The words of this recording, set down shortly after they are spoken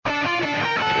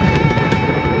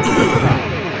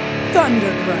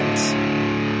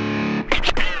Undergrunt.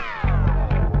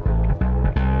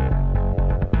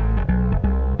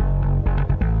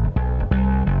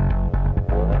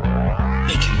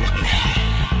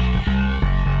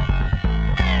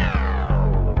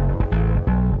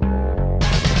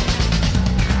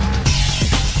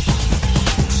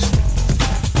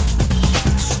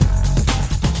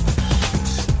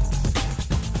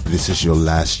 This is your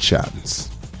last chance.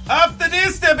 After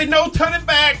this, there'll be no turning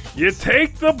back. You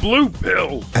take the blue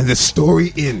pill. And the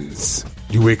story ends.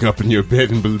 You wake up in your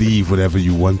bed and believe whatever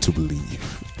you want to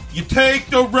believe. You take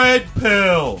the red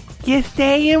pill. You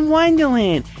stay in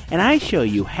Wonderland, and I show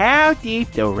you how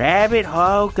deep the rabbit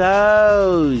hole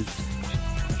goes.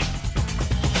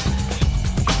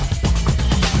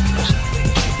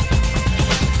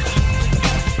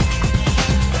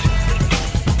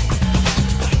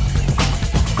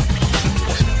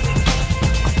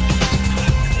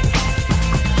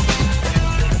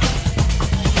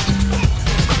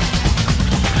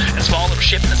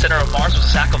 Center of Mars was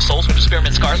a sack of souls with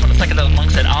experiment scars when the psychedelic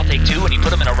monk said, I'll take two, and he put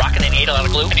them in a rocket and he ate a lot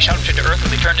of glue, and he shot them straight to Earth when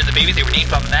they turned into babies. They were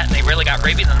named Bob and Matt, and they rarely got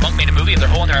rabies, and the monk made a movie of their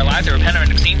whole entire lives. They were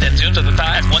panoramic scenes and zooms of the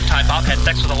thighs. One time Bob had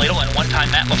sex with a ladle, and one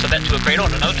time Matt lost a vet to a cradle,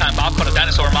 and another time Bob caught a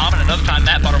dinosaur mom, and another time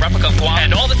Matt bought a replica of Guam.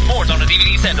 And all this and more is on a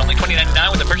DVD set, only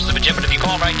 $20.99 with the purchase of a gem, but if you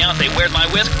call right now and say, where's my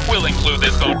whisk, we'll include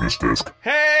this bonus disc.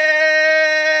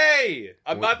 Hey!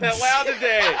 I'm not that loud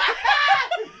today.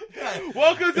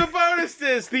 Welcome to Bonus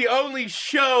Disc, the only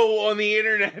show on the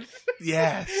internet.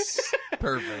 Yes.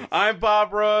 Perfect. I'm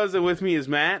Bob Rose, and with me is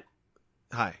Matt.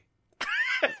 Hi.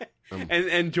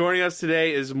 And joining us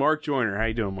today is Mark Joyner. How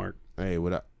you doing, Mark? Hey,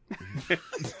 what up?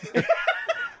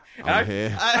 I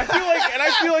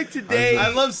feel like today. I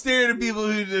love staring at people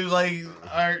who do like.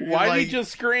 Why did you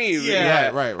just scream? Yeah,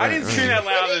 right. I didn't scream that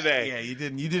loud today. Yeah, you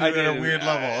didn't. You did it at a weird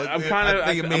level. I'm kind of. I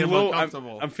think it made him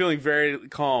uncomfortable. I'm feeling very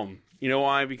calm. You know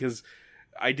why? Because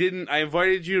I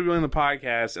invited you to be on the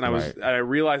podcast, and I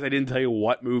realized I didn't tell you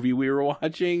what movie we were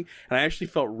watching, and I actually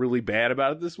felt really bad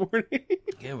about it this morning.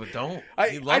 Yeah, but don't.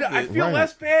 I feel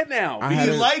less bad now.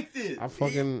 He liked it. I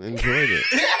fucking enjoyed it.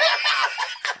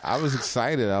 I was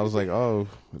excited. I was like, "Oh,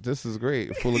 this is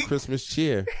great! Full of Christmas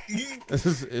cheer."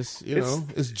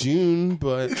 It's June,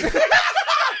 but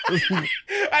That's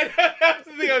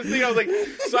the thing I was thinking. I was like,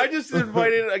 so I just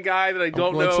invited a guy that I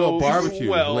don't know to a barbecue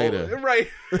well. later. Right.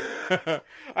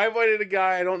 I invited a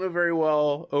guy I don't know very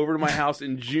well over to my house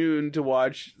in June to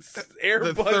watch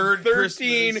Airbud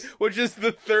 13, Christmas. which is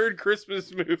the third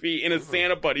Christmas movie in a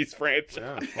Santa Buddies franchise.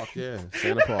 yeah, fuck yeah,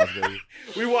 Santa Claus, baby.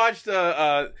 We watched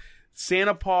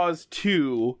Santa Paws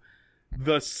 2,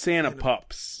 The Santa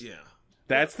Pups. Yeah.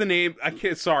 That's the name. I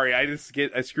can't. Sorry, I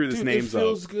screw this names it up.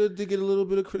 feels good to get a little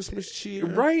bit of Christmas cheer,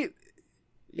 Right?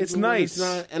 It's Even when nice.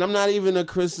 and I'm not even a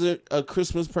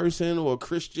Christmas person or a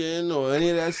Christian or any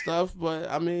of that stuff. But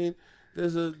I mean,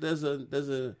 there's an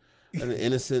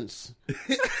innocence.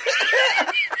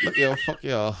 Look, yo, fuck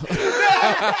y'all.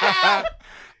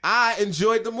 I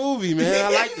enjoyed the movie, man. I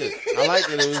liked it.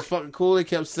 It was fucking cool. They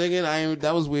kept singing.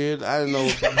 That was weird. I didn't know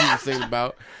what he was singing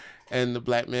about. And the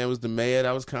black man was the mayor.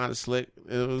 That was kind of slick.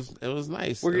 It was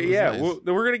nice. We're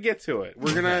gonna get to it.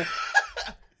 We're gonna.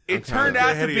 It turned kinda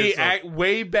out to be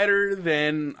way better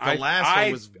than The last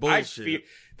one was bullshit.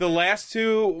 The last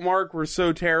two, Mark, were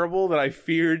so terrible that I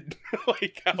feared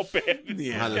like how bad this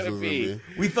is How this gonna was be. gonna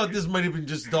be. We thought this might have been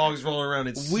just dogs rolling around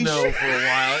in snow for a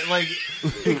while. Like,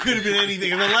 it could have been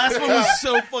anything. And the last one was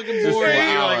so fucking boring.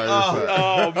 You're like,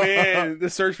 Oh man, the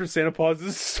search for Santa Claus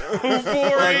is so boring.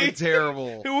 fucking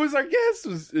terrible. Who was our guest? It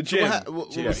was Jim.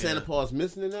 What was Santa Claus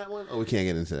missing in that one? Oh, we can't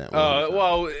get into that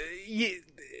one.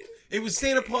 It was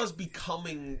Santa Paws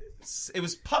becoming. It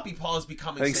was Puppy Paws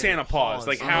becoming Like Santa Paws,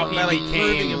 like how he like became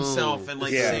proving himself and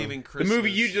like saving Christmas. The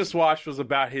movie you just watched was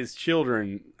about his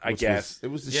children, I guess. It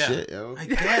was the Yeah. shit, yo. I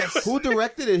guess. Who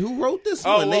directed it? Who wrote this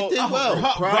Oh, one? well, They did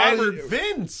well. Robert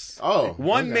Vince. Oh,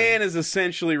 One okay. man is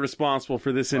essentially responsible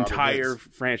for this entire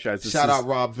Vince. franchise. This Shout is- out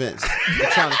Rob Vince.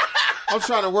 I'm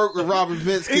trying to work with Robert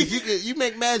Vince because you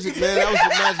make magic, man. That was a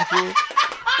magical.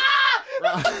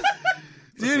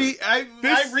 Dude,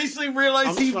 I recently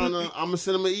realized I'm gonna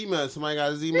send him an email. Somebody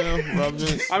got his email, Rob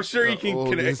Vince. I'm sure you can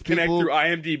Or his connect people. through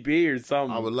IMDb or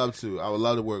something. I would love to. I would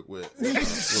love to work with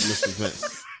Mr.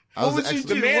 Vince. What would you actually-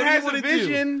 the do? man What do you has a wanna do?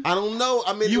 vision. I don't know.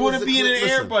 I mean, You it want was to a be in an quick-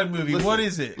 Air listen, Bud movie. listen, What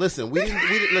is it? Listen, we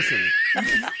didn't listen.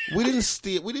 We didn't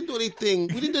steal. We didn't do anything.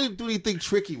 We didn't do anything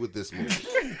tricky with this movie.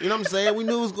 You know what I'm saying? We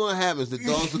knew it was going to happen. The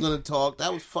dogs were going to talk.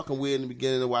 That was fucking weird in the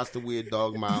beginning to watch the weird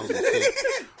dog miles and shit.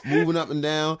 moving up and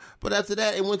down. But after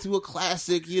that, it went to a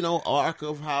classic, arc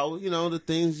of how, the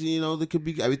things, that could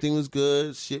be, everything was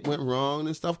good, shit went wrong,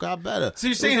 and stuff got better. So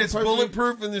you're saying it's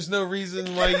bulletproof and there's no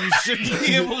reason why you shouldn't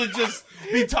be able to just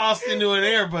be tossed into an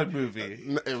Air Bud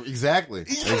movie? Exactly.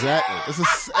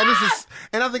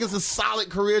 And I think it's a solid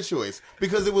career choice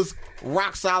because it was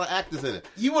rock solid actors in it.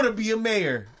 You want to be a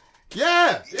mayor.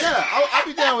 Yeah, I'll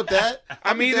be down with that.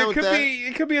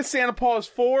 It could be a Santa Paws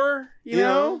 4, you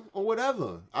know, or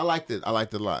whatever. I liked it a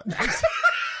lot.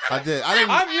 I did. I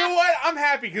didn't. You know what? I'm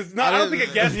happy because I don't think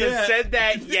a guest has said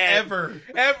that yet. Ever.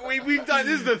 We've done.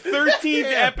 This is the 13th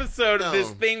episode of this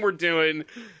thing we're doing.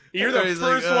 You're the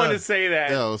first one to say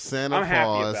that. Yo, Santa I'm happy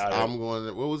Paws. about it. I'm going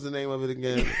to, what was the name of it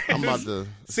again? I'm about to.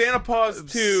 Santa Paws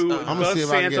 2. I'm going to see if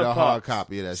I can get a Santa hard Pups.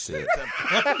 copy of that shit.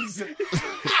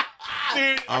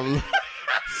 Dude,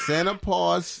 Santa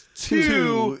Paws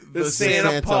 2. The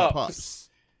Santa Pups.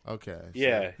 Okay.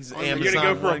 Yeah. He's You're going to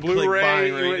go for a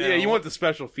Blu-ray? You want the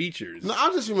special features. No,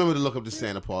 I'll just remember to look up the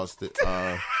Santa Paws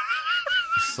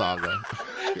saga.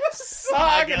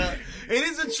 Saga. It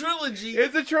is a trilogy.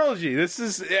 It's a trilogy. The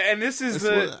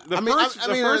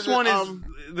first one is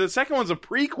the second one's a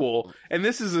prequel, and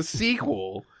this is a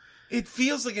sequel. It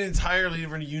feels like an entirely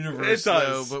different universe,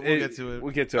 though, but we'll get to it.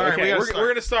 We'll get to it. All Okay, right, we're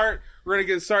gonna start. We're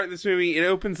gonna start this movie. It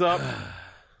opens up.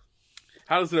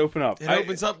 How does it open up? It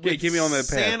opens up with give me on the pad.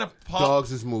 Santa Paws.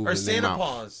 Dogs is moving. Or in Santa their mouth.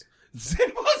 Paws.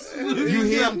 Santa Paws is moving. You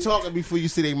hear them talking before you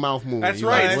see their mouth moving. That's You're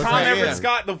right. like, what's Tom happening? Everett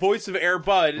Scott, the voice of Air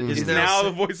Bud, is now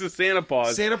the voice of Santa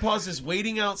Paws. Santa Paws is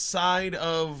waiting outside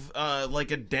of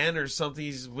like a den or something.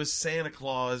 He's with Santa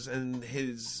Claus, and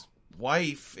his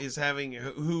wife is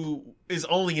who is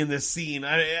only in this scene.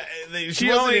 She She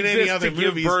wasn't only in any exists other to give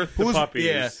movies. birth to puppies.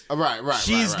 Yeah. Right.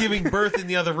 She's right. giving birth in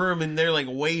the other room, and they're like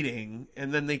waiting,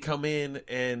 and then they come in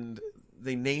and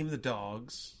they name the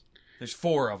dogs. There's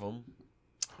 4 of them.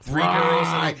 3 girls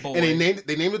and a boy. And they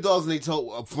named the dogs and they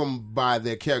told by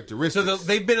their characteristics. So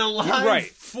they've been alive Right.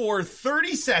 for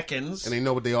 30 seconds. And they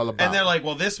know what they all about. And they're like,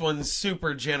 well, this one's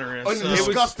super generous. Oh,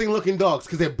 disgusting looking dogs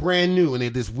because they're brand new and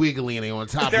they're just wiggly and they're on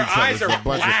top Their of each other. eyes are It's a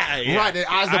bunch of- black. Right, their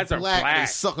eyes are black. And they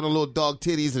sucking on little dog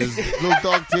titties and his little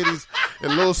dog titties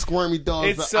and little squirmy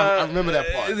dogs. It's, I remember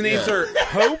that part. The names Yeah. are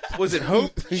Hope. Was it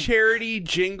Hope? Charity,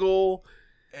 Jingle,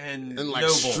 and like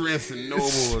Noble. Strength and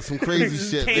Noble or some crazy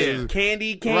shit.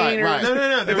 Candy Cane. Right.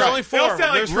 No. There's only 4. They all sound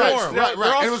like There's 4. strippers. Right.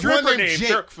 They're all It was stripper one named names.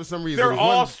 Jake for some reason. They're It was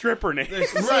all one- stripper names.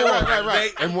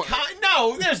 Right. And what,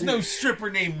 No, there's no stripper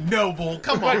named Noble.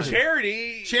 Come on. But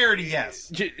Charity, Charity, yes.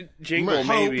 Jingle, Hope,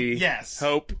 maybe. yes.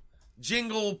 Hope.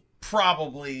 Jingle,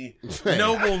 probably.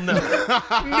 Noble, no.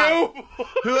 No.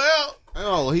 Who else?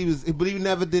 oh, but he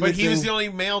never did But anything. he was the only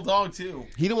male dog, too.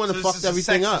 He the one that So fucked this is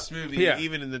a everything up. sexist movie, Yeah.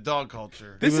 even in the dog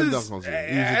culture. This Even is, dog culture.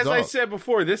 He was a as I dog. said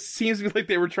before, this seems to be like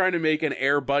they were trying to make an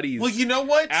Air Buddies Well, you know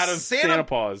what? out of Santa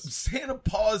Paws. Santa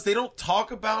Paws, they don't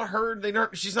talk about her.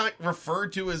 She's not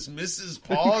referred to as Mrs.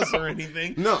 Paws or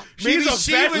anything. No. Maybe She's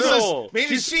a vessel.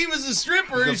 she was a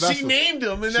stripper and She's a she vessel. named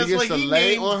him, and She that's gets why to he lay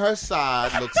named. on her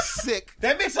side, look sick,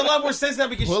 That makes a lot more sense now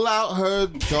because pull out her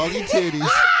doggy titties,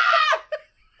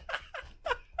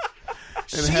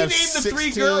 and she have named the 3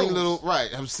 16 girls.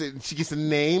 little she gets to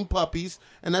name puppies,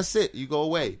 and that's it. You go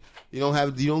away.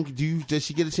 Does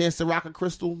she get a chance to rock a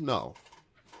crystal? No.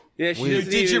 Yeah, she We doesn't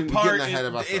did your even- part. getting ahead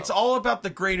of ourselves. It's all about the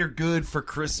greater good for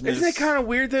Christmas. Isn't it kind of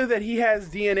weird though that he has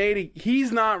DNA?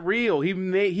 He's not real. He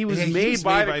was made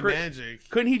by magic.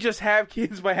 Couldn't he just have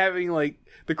kids by having like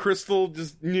the crystal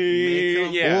just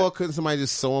Make 'em. Or couldn't somebody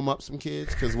just sew him up some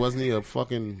kids? Because wasn't he a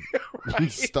fucking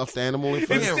stuffed animal in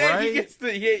front of Instead, right? he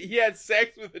gets he had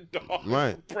sex with a dog.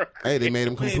 Right. Hey, they made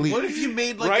him Wait, complete. what if you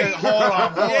made like Right? a hold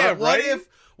on? Yeah, What right?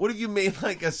 if you made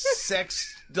like a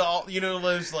sex doll? You know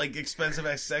those like expensive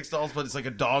ass sex dolls, but it's like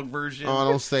a dog version. Oh,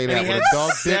 don't say that. And he With had a dog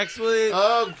dick. sex with it.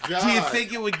 Oh God! Do you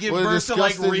think it would give What a birth to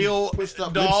like disgusting real pushed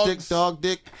up dogs? lipstick dog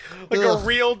dick? Like Ugh. a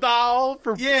real doll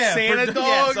for Yeah, Santa for,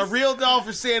 dogs. Yes, a real doll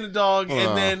for Santa dog,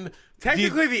 and then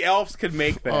Technically, the elves could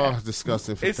make that. Oh,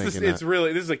 disgusting for thinking It's that.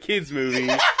 really this is a kids movie.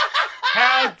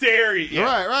 How dare you?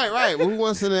 Right. Well, who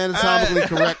wants an anatomically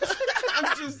correct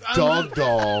dog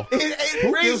doll? It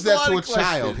Who raised gives that to a lot of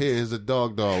child? questions. Here's a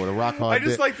dog doll with a rock hard I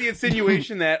just dick. like the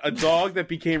insinuation that a dog that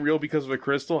became real because of a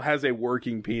crystal has a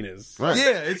working penis. Right.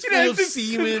 Yeah, it's You know, full of it's-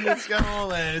 semen. It's got all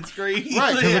that. It's great.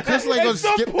 Right, because the crystal ain't At gonna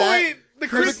some skip point, that. the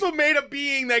crystal made a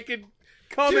being that could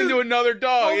come Dude, into another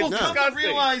dog. Well, It's come to disgusting.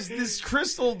 realize this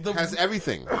crystal Has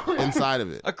everything inside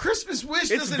of it. a Christmas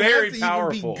wish It's doesn't very have to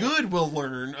powerful. even be good. We'll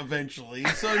learn eventually.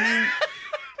 So I mean,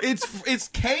 it's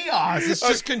chaos. It's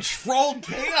just controlled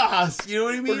chaos. You know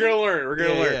what I mean? We're gonna learn. We're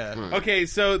gonna Yeah, learn. yeah. Okay,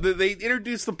 so they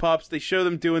introduce the pups. They show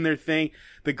them doing their thing.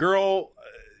 The girl,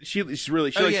 she's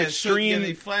really Oh, likes yeah, so, extreme.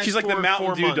 they flash She's like the forward Mountain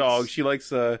 4 Dew months. dog. She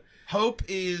likes Hope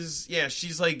is,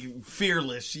 she's like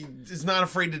fearless. She is not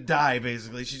afraid to die,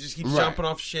 basically. She just keeps Right. jumping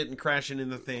off shit and crashing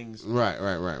into things.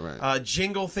 Right.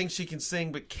 Jingle thinks she can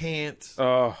sing but can't.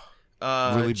 oh.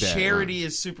 Really bad, Charity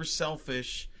is super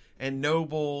selfish, and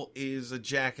Noble is a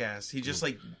jackass. He just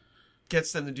like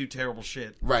gets them to do terrible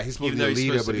shit. Right, he's supposed Even to though be a he's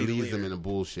leader, supposed but to he be the leaves them leader. in the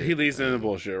bullshit. He leads into the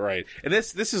bullshit, right? And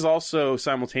this is also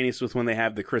simultaneous with when they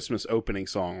have the Christmas opening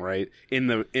song, right? In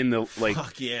the like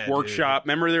Fuck yeah, workshop.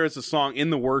 Remember, there was a song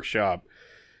in the workshop.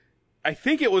 I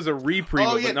think it was a reprieve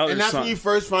Oh of yeah, another and that's song. when you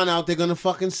first find out they're gonna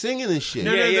fucking sing it and shit.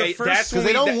 No, Yeah, no, yeah, the first that's Because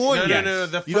they don't warn you.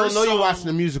 The You don't first know you're song- watching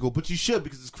the musical, but you should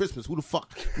because it's Christmas. Who the fuck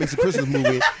makes a Christmas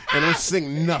movie and don't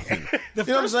sing nothing? The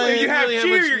You know what I'm first one saying? you have really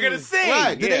cheer, much you're gonna music. sing.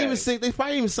 Right? Did they Yeah. even sing? They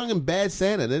probably even sung in Bad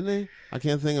Santa, didn't they? I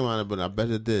can't think about it, but I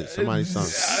bet it did. Somebody sung.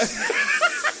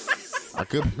 I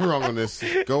could be wrong on this.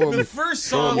 Go with The me. first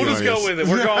Go song. We'll me just on go this. with it.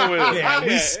 We're going with it. Yeah, we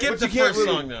But skipped the you can't first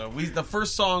really- song though. The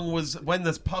first song was when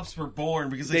the pups were born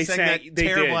because they, They sang sang- that they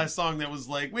terrible did. ass song that was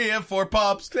like, "We have 4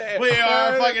 pups, we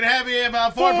are fucking happy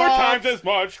about 4 4 pups." times as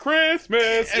much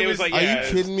Christmas. It was like, Are yeah,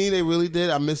 you kidding me? They really did.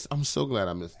 I'm so glad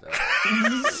I missed that.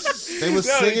 They were No, they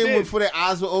singing did. before their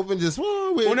eyes were open. Just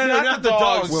Well, no, not the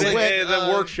dogs. dogs. Well,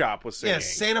 The workshop was singing. Yeah,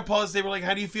 Santa Claus. They were like,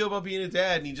 "How do you feel about being a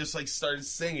dad?" And he just like started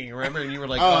singing. Remember? And you were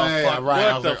like, Oh, "Oh, yeah, fuck, right.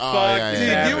 I What was the like, fuck? oh, yeah, Dude,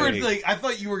 yeah. you were happening? like, I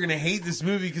thought you were gonna hate this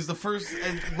movie because the first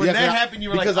when Yeah, that 'cause happened, you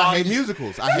were like, because I oh, hate you-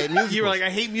 musicals. I hate musicals. You were like, I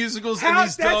hate musicals, and How?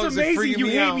 these That's dogs are amazing. freaking You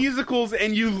me hate out. musicals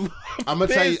and you love I'm gonna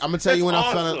tell you. I'm gonna tell you when That's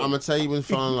I fell. awesome. I'm gonna tell you when I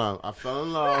fell in love. I fell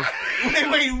in love.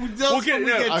 Wait, We'll get,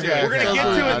 no, Okay, we're gonna okay. get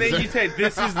to it, and Okay. then you said,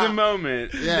 "This is the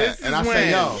moment." Yeah, This is and I when.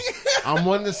 say, yo, I'm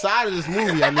on the side of this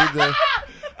movie. I need to.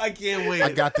 I can't wait.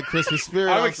 I got the Christmas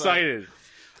spirit. I'm outside. excited.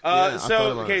 I thought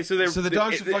So about okay, it. so they're So the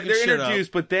dogs are fucking they're shit up.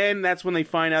 introduced, but then that's when they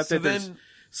find out So that there's then-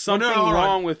 something Well, no, hold on.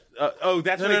 wrong with.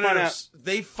 That's when they find out.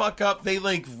 They fuck up. They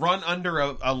like run under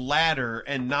a ladder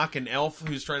and knock an elf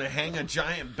who's trying to hang a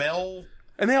giant bell.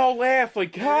 And they all laugh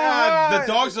like, God, God, the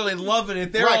dogs are like loving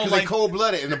it. They're Right, all because like, they cold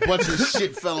blooded and a bunch of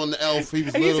shit fell on the elf. He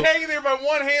was And he's little. hanging there by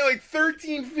one hand, like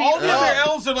 13 feet. all the Yeah. other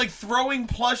elves are like throwing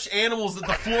plush animals at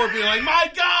the floor, being like,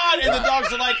 "My God!" And the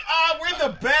dogs are like, "Ah, we're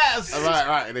the best."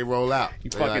 Right, and they roll out.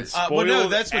 You They fucking like, Well, no,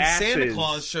 spoiled that's when Santa asses.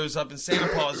 Claus shows up, and Santa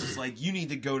Claus is like, "You need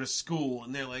to go to school,"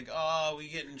 and they're like, "Oh, we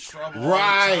get in trouble all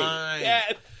Right. the time." Yeah.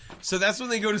 So that's when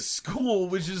they go to school,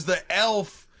 which is the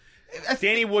elf.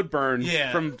 Danny Woodburn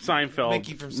Yeah. from Seinfeld.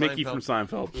 Mickey from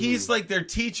Seinfeld. He's like their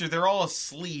teacher. They're all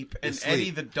asleep, and Asleep. Eddie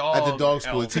the dog At the dog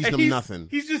school, elf. teach And them nothing.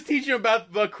 He's just teaching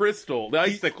about the crystal, the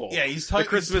icicle. Yeah, he's the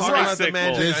Christmas talking about the icicle.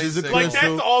 magic This is a icicle. Like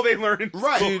crystal. that's all they learn in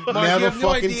Right. school. Dude, Mark, you Never have no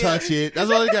fucking idea. touch it.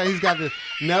 That's all he got. He's got to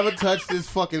never touch this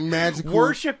fucking magical.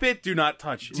 Worship it, do not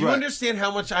touch it. Do you Right. understand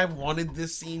how much I wanted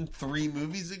this scene 3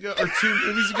 movies ago or 2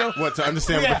 movies ago? What, to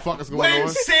understand Yeah. what the fuck is going when on?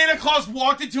 Santa Claus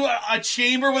walked into a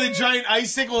chamber with a giant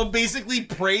icicle and basically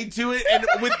prayed to it, and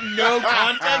with no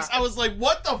context, I was like,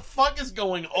 "What the fuck is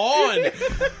going on?"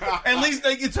 At least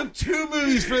like it took 2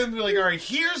 movies for them to be like, "All right,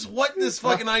 here's what this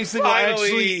fucking icicle Finally.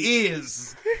 actually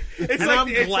is." It's And like I'm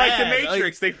it's like the glad.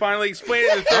 Matrix. They finally explain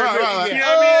it in the third Right, movie. right, right. You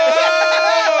know what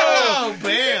I mean?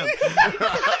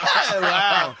 Oh, man!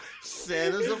 Wow.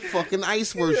 Santa's a fucking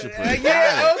ice worshiper.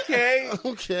 Yeah, okay.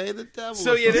 Okay, the devil.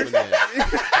 So, or yeah, something there.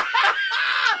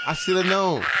 I should have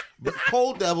known. But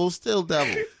cold devil, still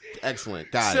devil.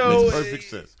 Excellent. Got So, it. Makes perfect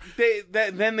sense.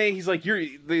 He's like,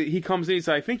 he comes in, he says,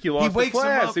 I think you lost the wakes him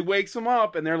class. up. He wakes him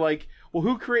up, and they're like, well,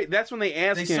 who created, that's when they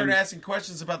ask They him. started asking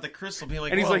questions about the crystal, being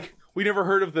like, and he's "Well," like, we never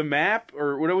heard of the map,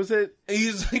 or what was it? and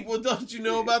he's like, "Well, don't you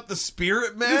know about the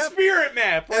spirit map?" The spirit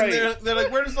map, right. And they're like,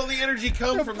 "Where does all the energy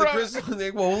come from the From- crystal?" And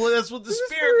they're like, "Well, that's what the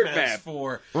spirit spirit map's map.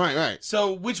 for." Right.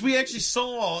 So, which we actually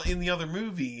saw in the other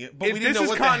movie, but we didn't This know is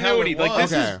what continuity. the hell it Like, was.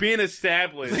 this Okay. has been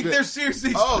established. Like, they're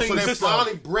seriously Oh, so explaining they're this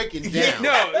finally stuff. breaking down. Yeah,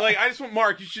 No, like I just want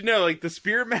Mark. You should know, like the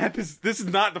spirit map this is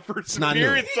not the first not new.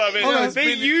 appearance of it. Oh, it's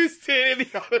They been- used it in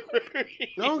the other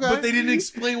movie. Okay. But they didn't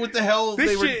explain what the hell This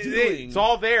they were shit, doing. it's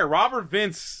all there. Robert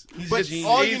Vince. He's But a genius.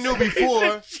 all you knew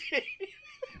before.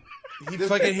 He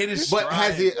fucking hit his But stride.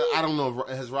 has he? I don't know.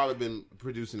 Has Robert been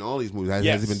producing all these movies? Has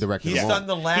Yes. he been directing He's them all? done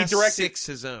the last He directed- 6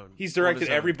 his own. He's On directed his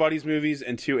own. everybody's movies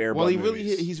and 2 Airbud Well,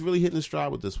 movies. he's really hitting the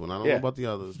stride with this one. I don't Yeah. know about the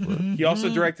others, but He also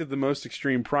directed the Most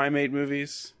Extreme Primate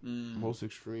movies. most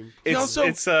extreme. It's also-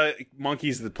 it's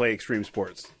monkeys that play extreme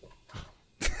sports.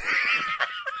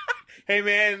 Hey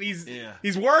man, he's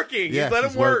working. Yeah, Let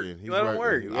he's him work. working. He's Let him work.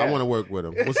 working. I want to work with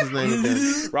him. What's his name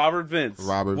again? Robert Vince.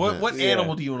 Robert. What Vince.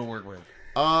 animal do you want to work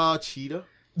with? Cheetah.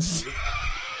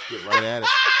 Get right at it.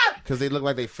 Because they look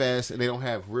like they fast and they don't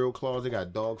have real claws. They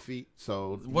got dog feet.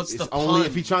 So What's it's the only pun?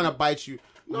 if he's trying to bite you.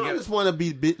 No, I just want to be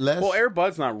a bit less. Well, Air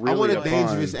Bud's not really I want a a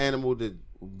dangerous pun. animal that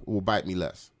will bite me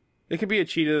less. It could be a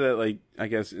cheetah that, like, I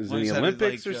guess is in the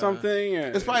Olympics or something.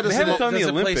 It's probably they haven't done the Does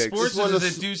it play Olympics. sports, It's or does one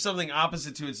it of do something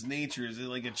opposite to its nature? Is it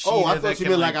like a cheetah? Oh, I that thought you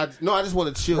can, meant I just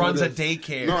want to chill. runs a with it.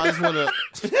 daycare. No, I just want to.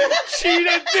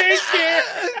 Cheetah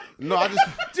daycare. No, I just.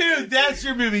 Dude, that's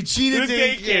your movie, Cheetah The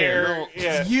Daycare. daycare.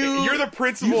 Yeah. You're the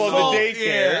principal of fall- the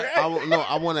daycare. yeah.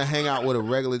 I want to hang out with a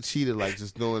regular cheetah, like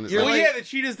just doing it. You're Well, like, like- yeah, the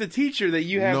cheetah's the teacher that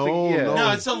you have No, to. Yeah. no.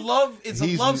 No, it's a love. It's a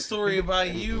He's- love story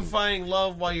about you finding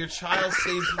love while your child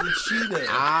stays with the cheetah.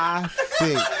 I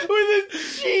think. With a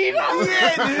cheetah.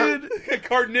 Yeah, dude. A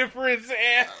carnivorous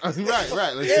ass.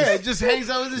 right. Let's Yeah, it just, just hangs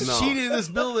out with this No. cheetah in this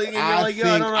building, and I you're like, yo, I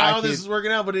think don't know I how this could- is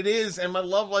working out, but it is, and my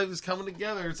love life is coming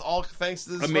together. It's all thanks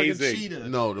to this Amazing. fucking cheetah.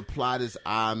 no, the plot is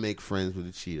I make friends with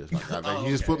the cheetahs. Like, Oh,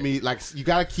 you just put me like you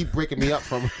got to keep breaking me up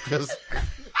from because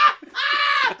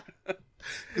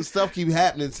stuff keep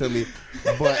happening to me,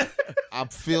 but I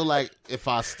feel like if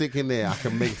I stick in there, I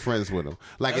can make friends with them.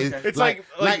 Like It's like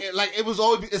like-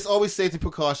 it's always safety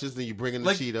precautions. Then you bring in the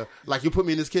Like- cheetah. Like you put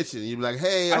me in this kitchen, and you be like,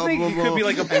 hey, I think it could be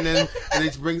like a- and then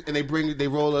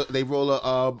they roll a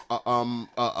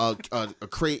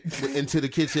crate into the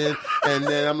kitchen, and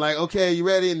then I'm like, okay, you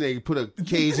ready? And they put a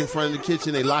cage in front of the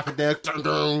kitchen, they lock it down,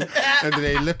 and then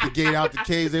they lift the gate out the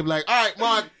cage. They be like, all right,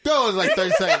 Mark, go. It's like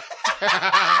 30 seconds.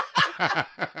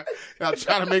 I'm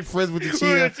trying to make friends with the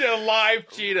cheetah. It's a live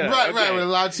cheetah. Right, Okay. with a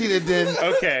lot of cheetah. Then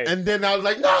Okay. and then I was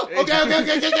like, no,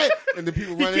 okay. And the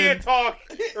people He run can't in. talk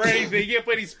or anything. He can't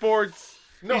play any sports.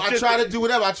 No, He's I just- try to do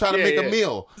whatever. I try to Yeah, make yeah. a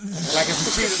meal. Like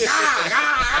it's a cheetah.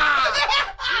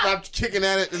 I'm kicking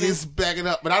at it and he's backing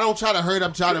up, but I don't try to hurt.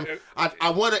 I'm trying to. I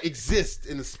want to exist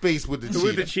in the space with the cheetah.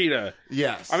 With the cheetah.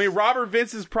 Yes. I mean, Robert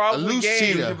Vince is probably A loose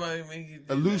game. cheetah.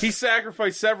 A loose. He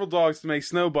sacrificed several dogs to make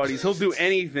snow buddies. He'll do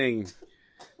anything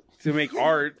to make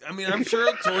art. I mean, I'm sure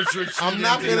it'll torture a cheetah. I'm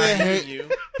not if gonna they're hate hitting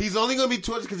you. He's only gonna be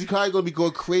tortured because he's probably gonna be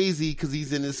going crazy because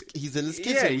he's in his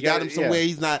kitchen. Yeah, we you got gotta- him somewhere yeah.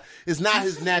 he's not. It's not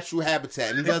his natural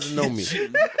habitat, and he doesn't know me.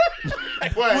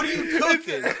 What are you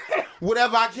cooking?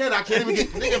 Whatever I can even get.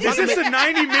 Nigga, if I Is can this make- a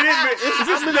 90-minute? Is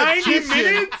this I'm in a 90 kitchen.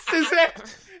 minutes? Is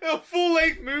that a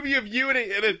full-length movie of you and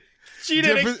a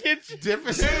cheetah in a kitchen?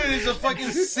 different, Dude, it's a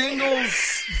fucking singles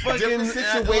fucking different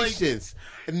like, situations.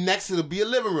 And next it'll be a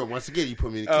living room. Once again, you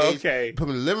put me in the cage. Okay. You put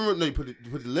me in the living room. No, you put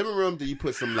the living room. Then you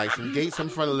put some gates in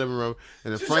front of the living room,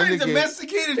 and in Just front like of the gate.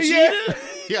 domesticated Yeah. cheetah.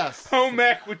 Yes. Home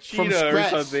ec with From cheetah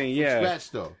scratch. or something. From Yeah. scratch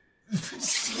though.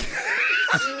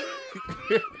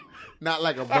 Not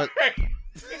like a but.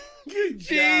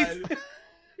 Jeez.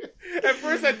 At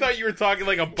first, I thought you were talking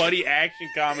like a buddy action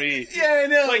comedy. Yeah, I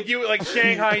know. Like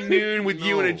Shanghai Noon with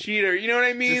you and a No. cheater. You know what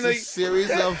I mean? Just a Like, series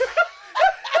of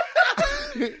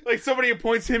like somebody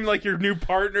appoints him like your new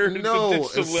partner. no,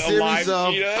 It's a a series live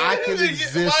of cheetah. I can What?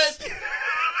 exist.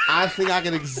 I think I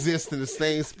can exist in the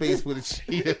same space with a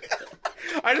cheetah.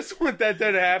 I just want that to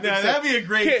happen. Yeah, So- that'd be a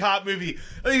great Kid- cop movie.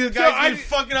 I think the So guy's I- been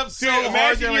fucking up so Dude, hard.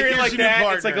 imagine They're you're in "Here's like your new that.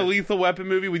 partner." It's like a Lethal Weapon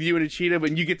movie with you and a cheetah,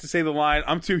 but you get to say the line,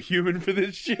 "I'm too human for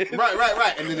this shit."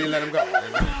 Right. And then they let him go.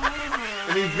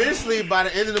 And eventually, by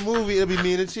the end of the movie, it'll be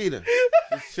me and the cheetah.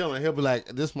 Just chilling. He'll be like,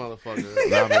 this motherfucker.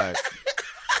 And I'm like,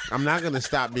 I'm not going to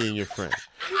stop being your friend.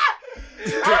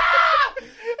 You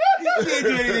can't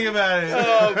do anything about it.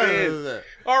 Oh man!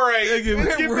 All right, let's get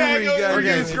Where back we over. got-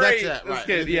 This is great. That's it. Let's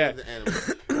Right. get yeah.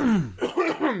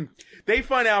 They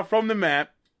find out from the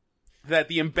map that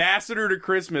the ambassador to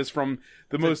Christmas from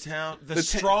the most town, the the most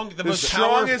strongest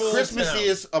powerful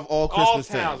Christmassiest of all all Christmas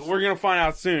towns. towns. We're gonna find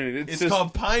out soon. It's just-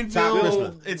 called Top Pineville.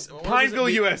 Christmas. It's what Pineville,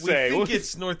 was it? USA. We think What-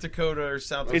 it's North Dakota or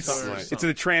South Dakota. It's or it's something.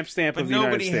 a tramp stamp But of the United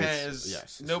nobody States. has Yes,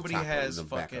 it's nobody the top has of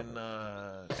the back of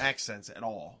fucking accents at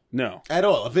all. No, At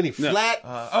all. If any flat,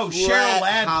 Cheryl flat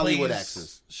Ladd Hollywood plays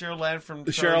accents. Cheryl Ladd from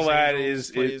Cheryl Charlie's Ladd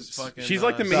Angels plays is fucking, she's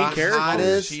like the main The character.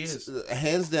 hottest, She is.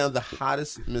 hands down, the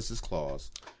hottest Mrs. Claus.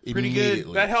 Pretty good.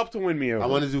 Immediately. that helped to win me over. I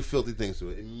want to do filthy things to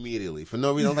it immediately. For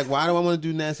no reason. I was like, why do I want to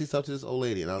do nasty stuff to this old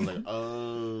lady? And I was like,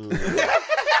 oh.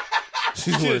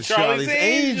 She's one of Charlie's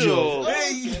Angels.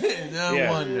 No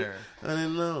Yeah. wonder. I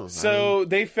didn't know. So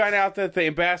they found out that the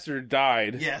ambassador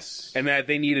died. Yes. And that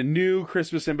they need a new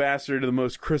Christmas ambassador to the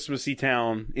most Christmassy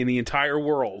town in the entire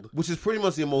world. Which is pretty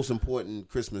much the most important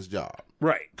Christmas job.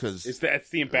 Right. 'Cause,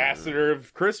 that's the ambassador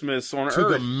of Christmas on To the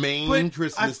Earth. main But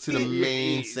Christmas, I to the feel-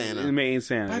 main Santa. The main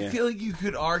Santa, I yeah. feel like you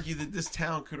could argue that this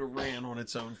town could have ran on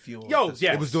its own fuel. Yo, at this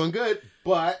yeah. It was doing good,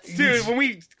 but Dude, when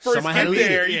we first Somebody had get to lead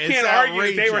there, it. you Yeah, can't it's argue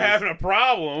that they were outrageous. having a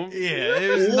problem. Yeah,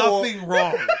 there was Or- nothing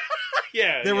wrong.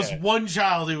 Yeah. There was yeah. one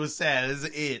child who was sad. That's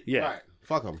it. Yeah. right,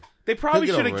 fuck them. They probably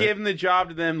He'll get should have over it. given the job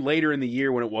to them later in the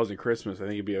year when it wasn't Christmas. I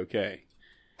think it'd be okay.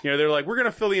 You know, they're like, we're going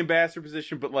to fill the ambassador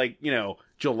position, but like, you know,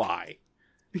 July.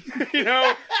 You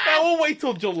know, we'll wait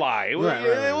till July. We'll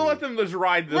let them just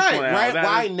ride this one out. Right,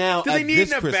 why now? Do they need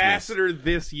this an ambassador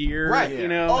this year? Right. You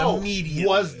know. Oh, immediately.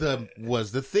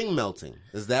 was the thing melting?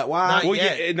 Is that why? Not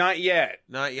yet. Not yet.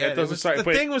 Not yet. The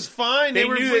thing was fine. They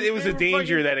knew that it was a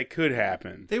danger that it could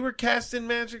happen. They were casting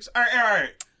magics. All right.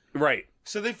 Right.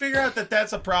 So they figure out that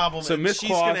that's a problem. So and Miss she's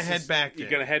Claus going to head back there.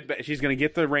 She's going to head back. She's going to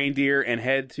get the reindeer and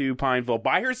head to Pineville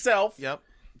by herself. Yep.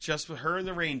 Just with her and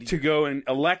the reindeer. To go and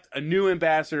elect a new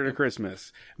ambassador to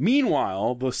Christmas.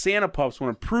 Meanwhile, the Santa Pups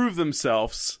want to prove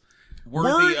themselves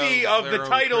worthy of the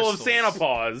title of Santa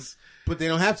Paws. But they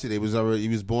don't have to. He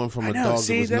was born from a dog that was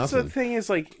that's nothing. the thing is,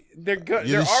 like, they're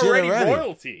You're already shit already.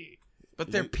 royalty.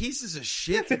 But they're pieces of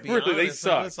shit, to be Really, honest.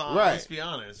 they suck. Let's be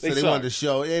honest. So they wanted to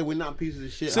show, hey, we're not pieces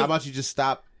of shit. So- How about you just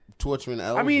stop torturing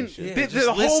elves? I mean, and shit? Yeah, the just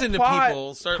whole listen to plot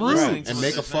people. Start proves- listening to and what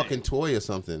make they're a fucking saying. toy or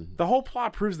something. The whole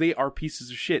plot proves they are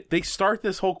pieces of shit. They start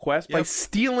this whole quest by Yep.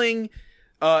 stealing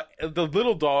the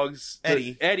little dog's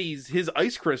Eddie's his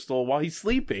ice crystal while he's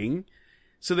sleeping,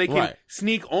 so they can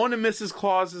sneak onto Mrs.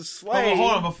 Claus's sleigh. Oh,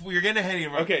 hold on, before you're getting ahead of you.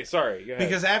 Okay, sorry. Go ahead.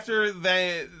 Because after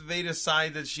they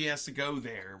decide that she has to go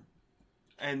there,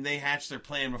 and they hatch their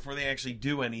plan before they actually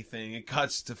do anything, it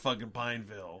cuts to fucking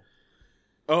Pineville.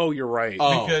 Oh, you're right.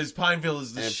 Because Pineville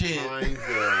is the shit.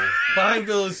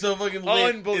 Pineville is so fucking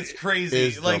lit. It's crazy.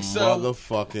 It's like the so.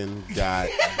 motherfucking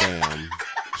goddamn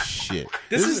shit.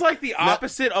 This is like the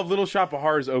opposite of Little Shop of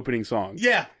Horrors opening song.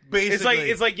 Yeah, basically.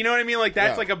 It's like you know what I mean. Like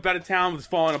that's like about a town that's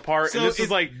falling apart, So and this is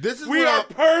like this is we what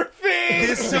are perfect.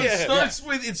 This starts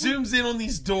with it zooms in on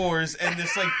these doors and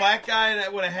this like black guy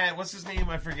that with a hat. What's his name?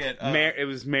 I forget. Mayor. It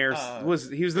was Mayor. He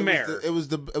was the mayor. It was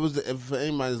the. If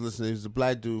anybody's listening, it was the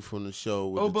black dude from the show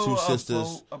with the two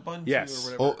sisters.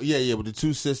 Yes. Or Oh yeah, with the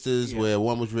two sisters, where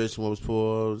one was rich and one was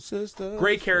poor. Sister.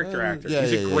 Great character actor. Yeah,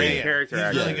 He's a great character He's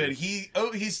actor. really good.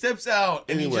 He steps out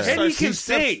and Anyway. he just And he starts can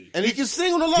sing. And he can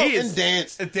sing on the low and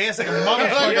dance. dance like a Like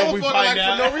motherfucker. We find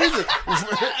out for no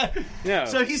reason. Yeah.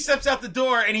 So he steps out the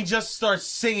door and he just starts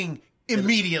singing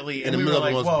immediately, In and the we middle were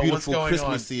of like, the "Whoa, most what's beautiful, going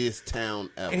on?" Christmassiest town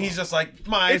ever. And he's just like,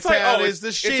 "My it's like town is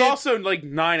the shit." It's also like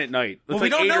 9 at night. It's well, like we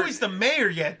don't 8 know or- he's the mayor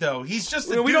yet, though. He's just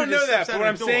the we dude don't know that. steps But out what the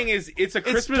I'm door. saying is, it's a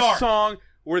Christmas dark. song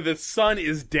where the sun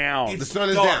is down. the sun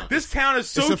is dark. down. This town is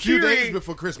so It's a few cheery. days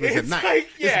before Christmas at It's night. like,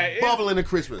 yeah, it's bubbling to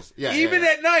Christmas. Yeah, Even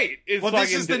at night, it's Well,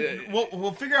 fucking. this is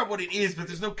we'll figure out what it is, but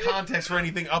there's no context for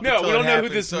anything up No, until we don't it know who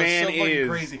happens, this so man it's so fucking is.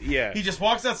 crazy. Yeah. He just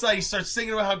walks outside. He starts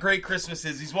singing about how great Christmas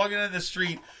is. He's walking down the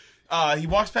street. He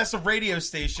walks past a radio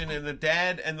station, and the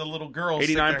dad and the little girl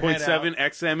stick their head out. 89.7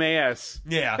 XMAS.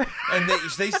 Yeah, and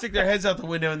they stick their heads out the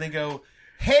window and they go,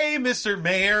 "Hey, Mr.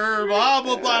 Mayor, blah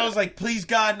blah blah." I was like, "Please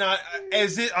God, not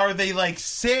as it. Are they like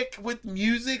sick with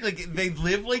music? Like they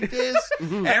live like this?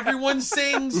 Everyone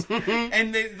sings,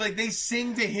 and they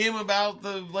sing to him about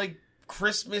the like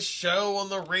Christmas show on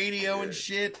the radio and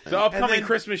shit. The upcoming And then-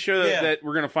 Christmas show that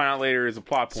we're going to find out later is a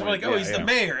plot point. So we're like, oh, he's the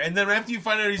mayor. And then after you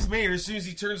find out he's mayor, as soon as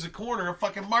he turns the corner, a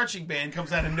fucking marching band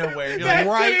comes out of nowhere. You're like,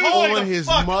 right hold on the his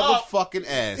fuck up. motherfucking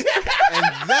ass.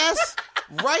 And that's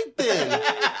right then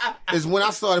is when I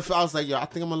started. I was like, yo, I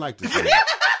think I'm gonna like this guy.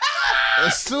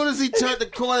 As soon as he turned the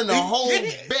corner and the whole band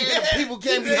of people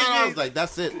came behind, I was like,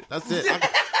 that's it. That's it.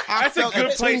 I That's a felt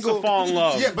good place to tingle. fall in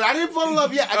love. Yeah, but I didn't fall in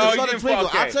love yet. I Oh, just you saw the didn't twinkle. fall-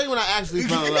 okay. I'll tell you when I actually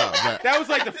fell in love. But That was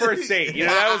like the first date. You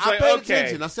know, that was I like, paid okay.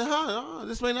 attention. I said, huh,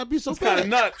 this may not be so Kind bad. of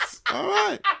nuts. All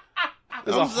right.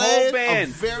 There's I'm a whole saying,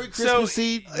 band. A very So,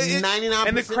 Christmassy, 99%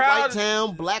 and the crowd- white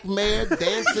town, black mayor,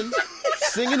 dancing,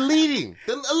 singing, leading.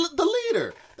 The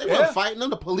leader. They weren't fighting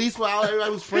them. The police were out.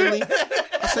 Everybody was friendly.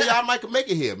 I said, y'all might make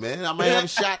it here, man. I might have a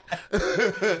shot.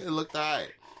 It looked all right.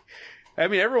 I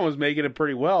mean, everyone was making it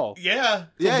pretty well. Yeah.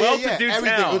 well-to-do Everything.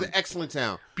 town. It was an excellent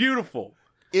town. Beautiful.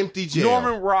 Empty jail.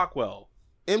 Norman Rockwell.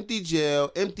 Empty jail.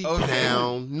 Empty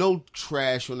town. No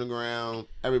trash on the ground.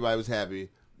 Everybody was happy.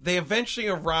 They eventually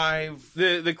arrive,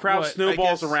 The crowd What, I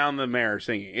snowballs guess- around the mayor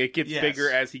singing. It gets Yes.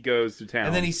 bigger as he goes through town.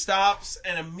 and then he stops,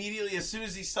 and immediately, as soon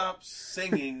as he stops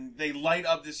singing, they light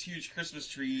up this huge Christmas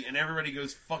tree, and everybody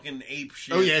goes fucking ape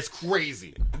shit. Oh, yeah, it's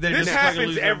crazy. They're This just fucking happens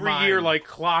losing their every mind. year like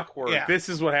clockwork. Yeah. This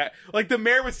is what happened. Like the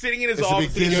mayor was sitting in his It's the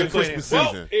office. beginning and of he was Christmas like,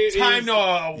 season. Well, it Time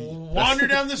is to wander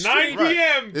down the 9 street.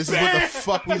 p.m. This is what the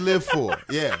fuck we live for.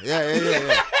 Yeah.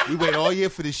 We wait all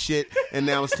year for this shit, and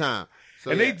now it's time. So,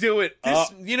 And they do it.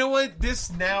 You know what?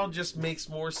 This now just makes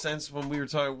more sense when we were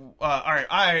talking. All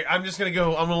right, I'm just gonna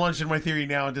go. I'm gonna launch in my theory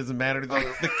now. It doesn't matter.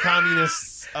 The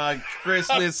communist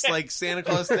Christmas like Santa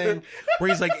Claus thing, where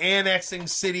he's like annexing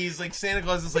cities. Like Santa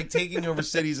Claus is like taking over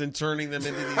cities and turning them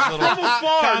into these little From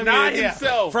afar, not yeah,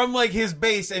 himself. from like his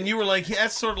base. And you were like,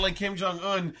 that's sort of like Kim Jong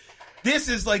Un. This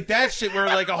is like that shit where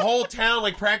like a whole town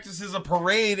like practices a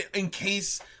parade in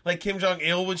case like Kim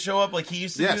Jong-il would show up, like he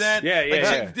used to do that. Yeah, like,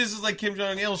 yeah. This is like Kim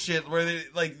Jong-il shit where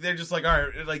they're just like, all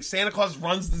right, like Santa Claus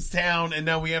runs this town, and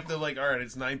now we have to like, all right,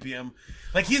 it's 9 p.m.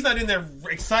 Like he's not in there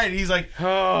excited. He's like,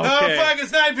 Oh, okay. fuck,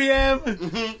 it's 9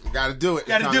 p.m. Gotta do it.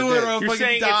 Gotta do it or I'll You're fucking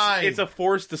saying die. it's a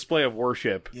forced display of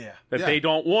worship. Yeah. That Yeah. they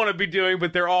don't want to be doing,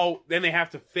 but then they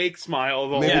have to fake smile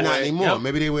the Maybe whole not way. anymore. Yep.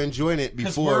 Maybe they were enjoying it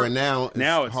before, and now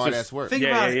it's hard just- ass work. Think Yeah,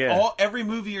 about yeah, it. yeah. Every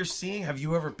movie you're seeing, have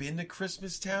you ever been to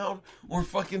Christmas Town or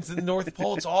fucking to the North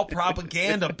Pole? It's all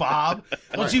propaganda, Bob.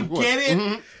 Don't you get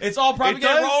it? It's all propaganda.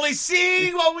 does. We're only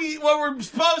seeing what we're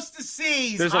supposed to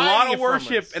see. There's a lot of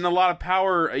worship and a lot of power,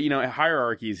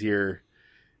 hierarchies here.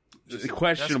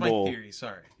 Questionable. That's my theory.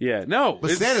 Sorry. Yeah, no.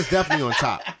 But Santa's definitely on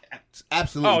top. It's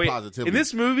absolutely positively. In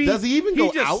this movie, does he even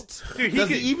go just- out? Dude, Does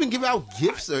he even give out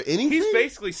gifts or anything? He's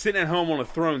basically sitting at home on a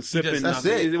throne sipping. That's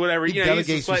it. Whatever. He he's delegates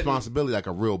just like- responsibility like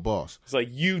a real boss. It's like,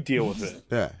 you deal with it.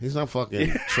 Yeah, he's not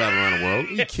fucking traveling around the world.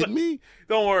 Are you kidding me?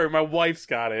 Don't worry, my wife's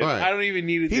got it. Right. I don't even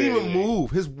need to He do didn't even anything.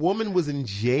 move. His woman was in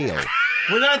jail.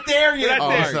 We're not there yet. not Oh,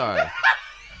 there. I'm sorry.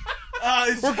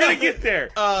 We're gonna get there.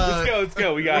 Let's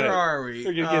go. We got it. Where are we?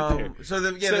 We're gonna get there. So,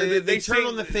 So they turn sing-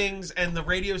 on the things, and the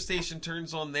radio station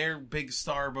turns on their big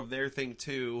star of their thing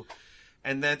too,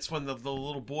 and that's when the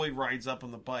little boy rides up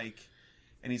on the bike,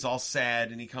 and he's all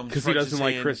sad, and he comes Because he doesn't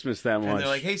like Christmas that And much. they're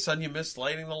like, "Hey, son, you missed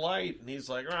lighting the light," and he's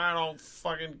like, "I don't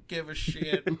fucking give a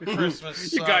shit.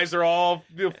 Christmas. you sucks." guys are all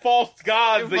false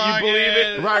gods that you believe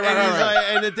it. Right, and he's right. like-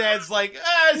 and the dad's like,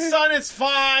 "Son, it's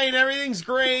fine. Everything's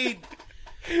great."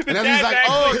 And then he's Dad's like,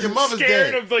 "Oh, actually your mother's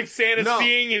scared dead." of like Santa No.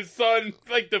 seeing his son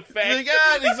like He's defect. like,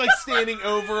 and he's like standing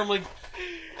over him, like,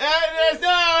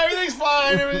 "No, everything's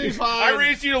fine. Everything's fine." I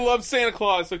raised you to love Santa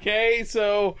Claus, okay?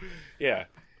 So, yeah.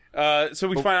 So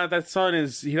we find out that son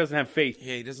he doesn't have faith.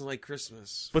 Yeah, he doesn't like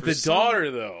Christmas. But For the some-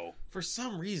 daughter, though. for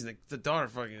some reason, the daughter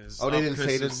fucking is. Oh, they up didn't say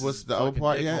Christmas' this was the other fucking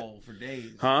part dick yet? hole for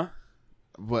days. Huh?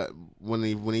 But when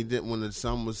the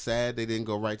son was sad, they didn't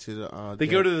go right to the. They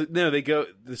go to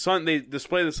the son. They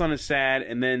display the son is sad,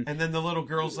 and then And then the little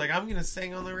girl's like, "I'm gonna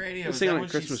sing on the radio." Is Sing that on a when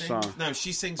she Christmas sings? song. No,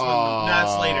 she sings when. No,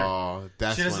 it's later.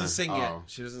 That's She doesn't when- sing yet. oh.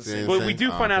 She doesn't They sing. didn't but we do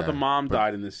sing? find out Okay. the mom But-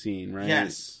 died in this scene, right?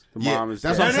 Yes. The Yeah, mom is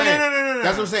that's dead. what I'm saying. No.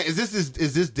 That's what I'm saying.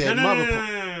 Is this dead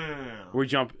mother? We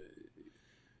jump.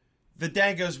 The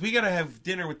dad goes, "We gotta have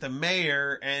dinner with the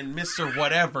mayor and Mr.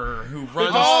 Whatever who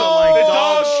runs dog- the the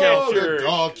dog dog shelter." catcher. The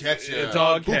dog catcher. The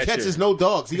dog Who catcher. catches no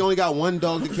dogs? He only got one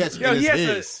dog to catch. Yo, and he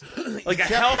it's has his. a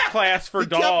health class for He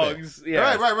kept it. dogs.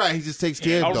 Yeah. Right. He just takes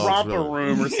care A of dogs. romper really.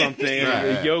 room or something. Right.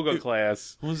 A yoga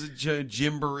class. What was it,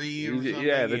 Jimboree or something?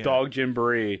 Yeah, the dog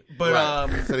Jimboree. But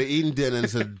Right. So they're eating dinner and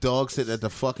there's a dog sitting at the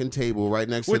fucking table right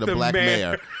next With to the the black mayor.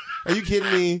 mayor. Are you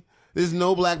kidding me? There's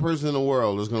no black person in the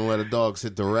world who's going to let a dog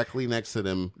sit directly next to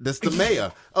them. That's the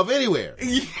mayor of anywhere.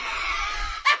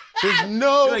 There's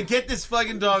no... like, get this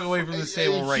fucking dog away from this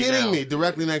table right now. Are you kidding me?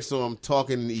 Directly next to him,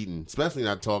 talking and eating. Especially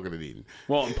not talking and eating.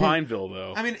 Well, in Pineville,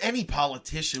 though. I mean, any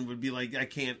politician would be like, "I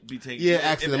can't be taking." Yeah, if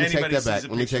actually, let me take anybody that sees back. a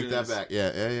Let me picture take of that this- back.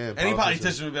 Yeah. Any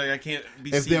politician would be like, "I can't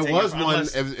be." If seen there taking was it one,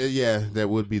 unless- that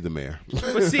would be the mayor.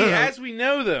 But see, as we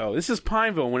know, though, this is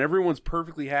Pineville. When everyone's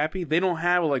perfectly happy, they don't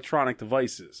have electronic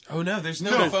devices. oh no, there's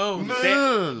no phone. They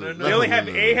only have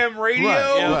AM radio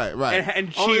Right.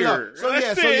 and Oh, cheer.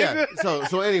 no.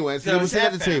 So anyway, so they were it's sitting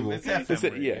at the FM. table. It's FM That's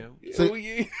it, radio. So-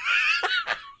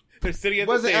 They're sitting at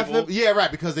Was the it table. FM? Yeah,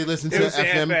 right, because they listen It to was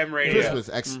FM radio.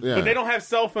 Christmas. Yeah. But they don't have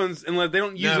cell phones unless they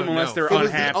don't use them unless they're It was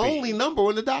unhappy. the only number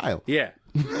on the dial. Yeah.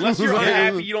 Unless you're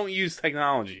unhappy, you don't use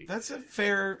technology. That's a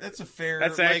fair. That's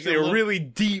like, actually a really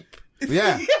deep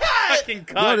Yeah. fucking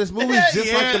cut. No, this movie's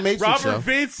just like the Matrix Robert show.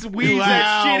 Vince weaves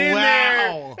that shit in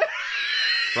there.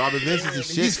 Robert Vince is the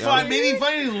shit. He's yo. fine. Maybe if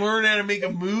I didn't learn how to make a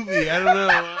movie, I don't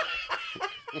know.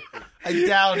 I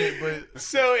doubt it, but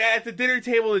So at the dinner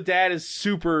table, the dad is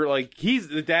super like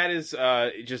the dad is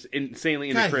just insanely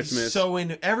into God, he's Christmas. so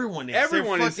into everyone.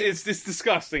 Everyone They're is fucking- it's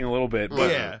disgusting a little bit,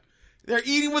 but yeah. They're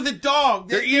eating with a dog.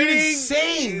 They're eating-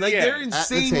 insane. Like yeah. they're the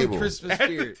insane table. with Christmas at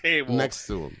the spirit. table next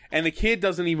to him and the kid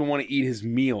doesn't even want to eat his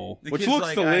meal, The which kid's looks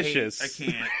like, delicious. I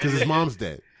can't. because his mom's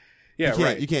dead. Yeah, You can't,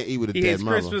 right. You can't eat with a He dead hates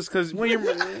mother. Christmas because when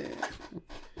you're,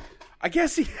 I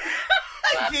guess he.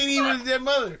 I can't eat with their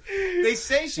mother. They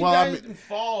say she Well, I died mean- in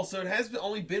fall, so it has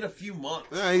only been a few months.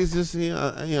 He's just,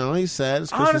 he's sad.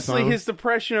 It's Christmas Honestly, time. his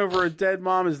depression over a dead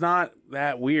mom is not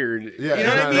that weird. Yeah, you know it's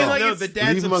what I not mean? at all. Like No, it's, the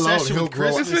dad's Leave him alone. obsession He'll with grow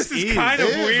up. Christmas this is kind of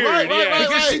It is, weird. right, yeah.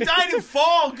 Because she died in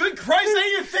fall. Good Christ, I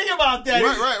didn't even think about that.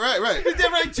 Right. He's there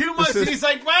for like 2 months, This and is- he's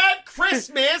like, "What?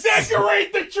 Christmas?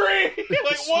 Decorate the tree.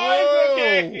 Like why?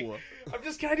 Okay. Whoa. I'm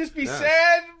Can I just be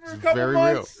sad for a couple Very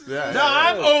months? real. Yeah, No,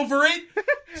 I'm over it.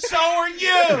 So are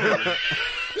you.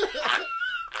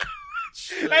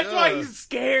 That's why he's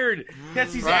scared.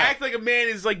 Yes, he's acting like a man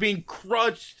is like being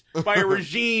crushed by a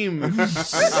regime.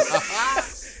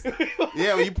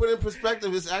 Yeah, when you put it in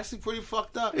perspective, it's actually pretty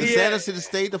fucked up. And Yeah. Santa should have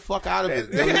stayed the fuck out of it.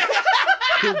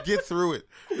 He'll get through it.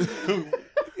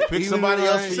 Pick somebody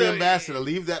else for your ambassador.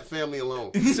 Leave that family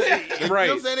alone. You know what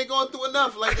I'm saying? They're going through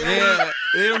enough. Like,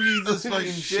 they don't need this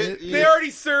fucking shit. They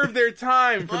already served their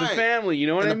time for the family. You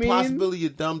know what and I mean? the possibility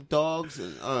of dumb dogs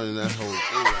and that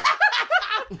whole. Anyway.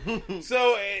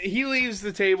 So he leaves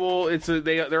the table. They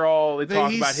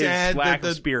talk about his lack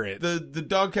of spirit. The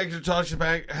dog catcher talks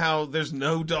about how there's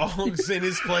no dogs in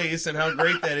his place and how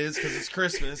great that is because it's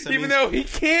Christmas. Even though he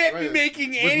can't be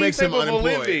making any type of a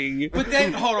living. But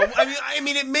then, hold on. I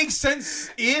mean, it makes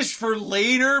sense-ish for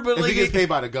later, but If like he gets paid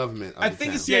by the government. I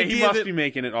think it's the Yeah, he idea must that be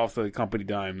making it off the company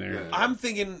dime there. Yeah. I'm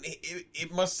thinking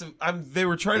it must have. They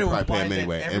were trying to probably imply pay him that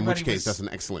anyway. In everybody which case, was, that's an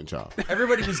excellent job.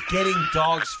 everybody was getting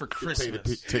dogs for Pay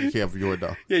Christmas. to take care of your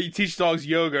dog. Yeah, you teach dogs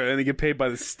yoga and they get paid by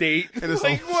the state. And it's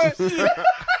like, all- what? That's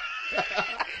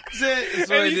it. That's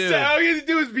what I do. All you have to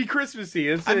do is be Christmassy.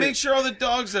 That's I it. make sure all the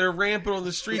dogs that are rampant on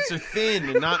the streets are thin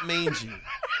and not mangy.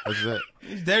 That's it.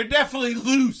 They're definitely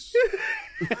loose.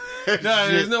 No,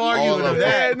 there's no argument All of of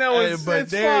that. it. No, it's but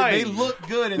fine. they look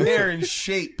good and they're in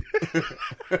shape.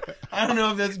 I don't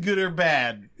know if that's good or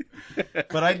bad,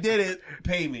 but I did it.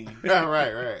 Pay me. Yeah,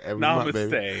 right. Every month,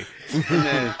 baby. Namaste. And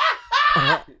then-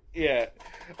 yeah.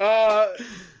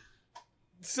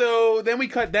 So then we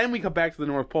cut back to the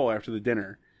North Pole after the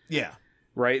dinner, Yeah.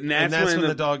 right? And that's when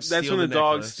the dogs That's steal when the the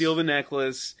dogs necklace. steal the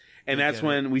necklace, and They that's get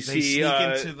when it. we They see sneak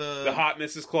into the hot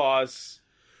Mrs. Claus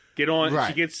get on. Right.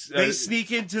 She gets They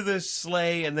sneak into the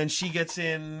sleigh, and then she gets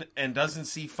in and doesn't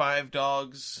see 5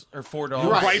 dogs or 4 dogs.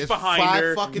 Right. right It's behind 5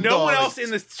 her. fucking No one dogs. else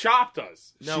in the shop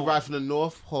does. She rides from the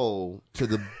North Pole to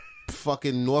the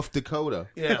fucking North Dakota.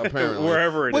 Yeah. Apparently.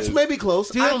 Wherever it Which is. may be close.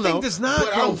 Dude, I that don't thing know. does not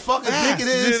but I go don't fucking fast. think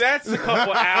it is. Dude, that's a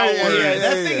couple hours. Yeah,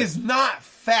 that Yeah. thing is not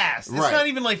fast. It's Right. not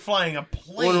even like flying a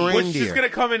plane. On a Which reindeer. is going to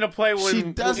come into play when She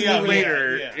doesn't even-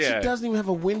 later. yeah. She doesn't even have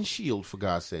a windshield, for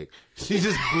God's sake. She's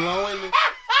just blowing.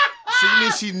 So you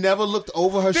mean she never looked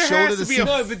over her There shoulder has to to be see a,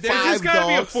 No, but there's 5 there's got to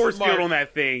be a dogs? force field Mark. on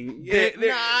that thing.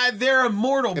 They're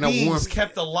immortal In a beings warm-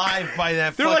 kept alive by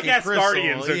that They're like fucking crystal.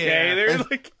 Asgardians, okay? Yeah. They're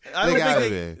like I They don't gotta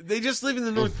think be. they just live in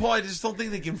the North Pole. I just don't think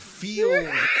they can feel.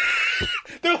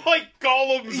 they're like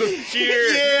golems of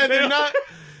cheer. Yeah, they're not.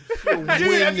 Dude, have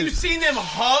wind you is- seen them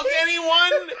hug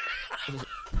anyone?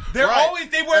 They're Right. always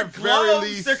they wear At very gloves.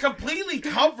 least. They're completely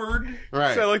covered.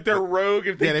 Right. So like they're rogue.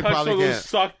 If they, Yeah, they touch probably them, they'll can't.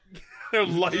 suck their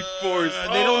life force.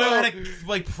 They don't know how to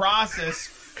like process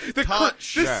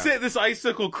touch. This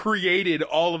icicle created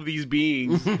all of these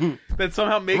beings that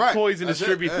somehow make Right. toys and That's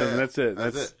distribute it. them. Yeah. That's it.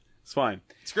 That's That's it. It's fine.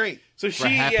 It's great. So For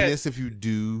she happiness if you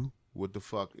do what the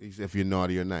fuck, if you're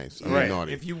naughty or nice. I mean, Right.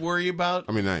 naughty. If you worry about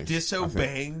I mean, nice.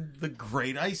 disobeying the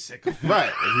great icicle, Right.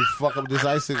 If you fuck up this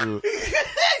icicle,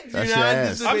 that's your not ass.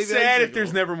 disobey- I'm Maybe sad that's if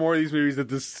there's never more of these movies that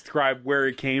describe where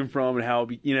it came from and how,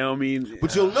 you know, I mean.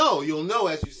 But you'll know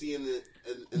as you see in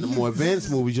the more advanced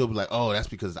movies, you'll be like, oh, that's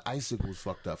because the icicle was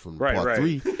fucked up from Right, part right.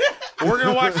 3. We're going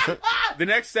to watch. The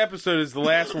next episode is the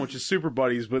last one, which is Super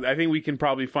Buddies, but I think we can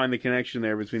probably find the connection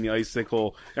there between the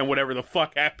icicle and whatever the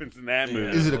fuck happens in that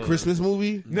movie. Is it a Christmas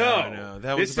movie? No,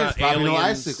 that was This about is probably no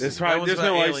aliens. icicle. It's probably- That was there's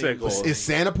about no aliens. icicle. Is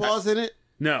Santa Claus in it?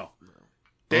 No.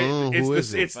 Oh, who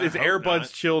is it? It's I hope Airbud's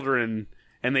not. children,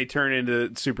 and they turn into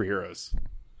superheroes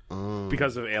Oh.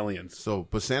 because of aliens. So,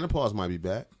 but Santa Claus might be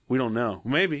back. We don't know.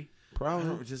 Maybe.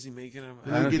 Probably. Does he make it?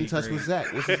 We need to get in touch with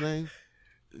Zach. What's his name?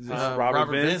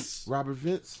 Robert Vince. Robert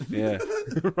Vince. Yeah.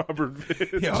 Robert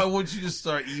Vince. Yeah, I want you to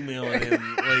start emailing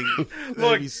him. Like, that'd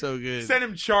Look, be so good. Send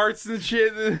him charts and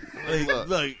shit. Look,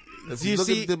 If do you you look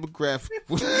see? at the demographic,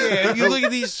 Yeah, if you look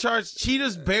at these charts,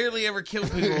 cheetahs barely ever kill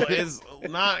people. It's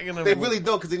not gonna. they really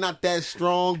don't because they're not that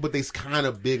strong, but they're kind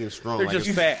of big and strong. They're Like, just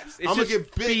if- fast. It's I'm gonna just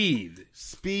get big. speed.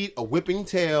 Speed, a whipping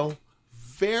tail,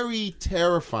 very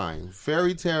terrifying.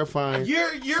 Very terrifying. You're.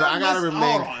 So I gotta hold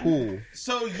remain on. cool.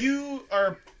 So you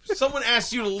are. Someone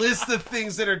asked you to list the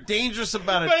things that are dangerous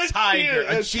about But a a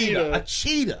tiger, cheetah, a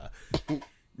cheetah.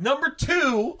 Number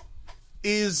 2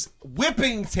 is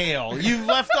whipping tail. You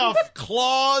left off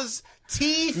claws,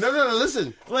 teeth. No,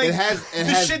 listen. Like it has the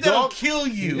has shit that'll dog. kill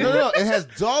you. No, it has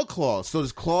dog claws. So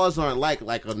his claws aren't like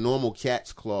a normal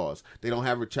cat's claws. They don't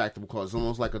have retractable claws. It's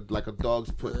almost like a dog's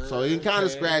foot. So he can kind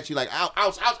of scratch you, like ouch,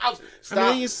 ouch, ouch, ouch. Stop.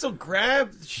 I mean, you still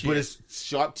grab shit. But it's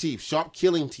sharp teeth, sharp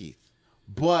killing teeth.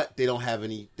 But they don't have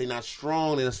any. They're not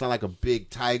strong, and it's not like a big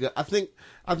tiger. I think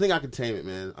I think I can tame it,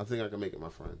 man. I think I can make it my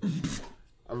friend.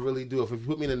 I really do. If you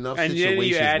put me in enough and situations, then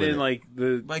you add with in it. like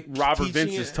the Like Robert teaching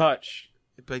Vince's it- touch.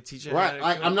 Like teaching right.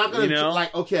 Like, I'm not gonna You know?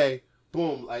 like. Okay,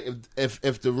 boom. Like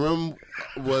if the room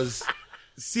was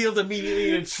sealed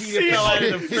immediately and a cheetah fell out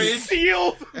of the fridge.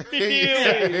 Sealed.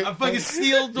 Yeah, a fucking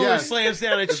steel door Yeah. slams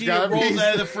down, a cheetah gotta be- rolls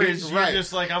out of the fridge. Right. You're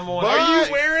just like, I'm on. But- Are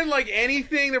you wearing like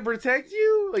anything to protect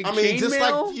you? Like I mean, just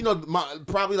chainmail? like, you know,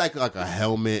 probably like a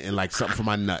helmet and like something for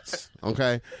my nuts.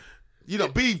 Okay, you know,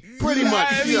 be pretty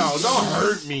much, you know, don't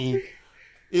hurt me.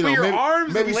 You But know, your maybe,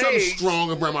 arms maybe and something legs-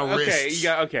 strong around my okay, wrists. you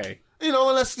got okay. You know,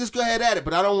 let's just go ahead at it.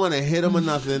 But I don't want to hit him or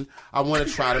nothing. I want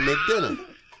to try to make dinner.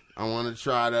 I want to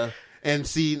try to and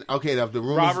see. Okay, if the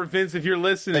room Robert Vince, if you're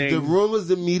listening, if the room was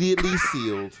immediately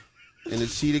sealed and the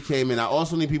cheetah came in, I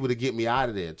also need people to get me out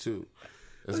of there too.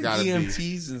 It's got to be.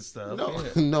 EMTs and stuff. No, yeah.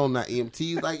 no, not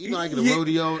EMTs. Like, you know, like at a Yeah.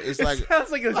 rodeo, it's like sounds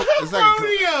like a it's like a,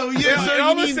 Rodeo, yeah. So it you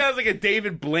almost need- sounds like a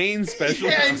David Blaine special.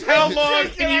 Yeah, How long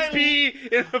can you be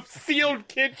in a sealed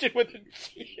kitchen with a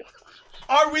cheetah?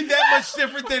 Are we that much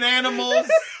different than animals?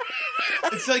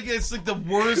 It's like the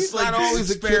worst. it's Like not always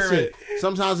a kitchen. experiment.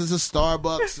 Sometimes it's a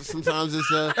Starbucks. Sometimes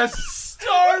it's a. A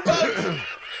Starbucks.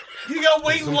 You gotta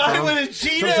wait in line with a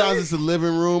cheetah. Sometimes it's a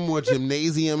living room or a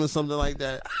gymnasium or something like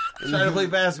that. Trying to play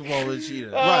basketball with a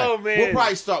cheetah. Oh, Right. man. We'll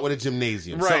probably start with a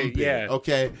gymnasium. Right, Something big, yeah.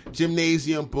 Okay.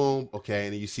 Gymnasium, boom. Okay.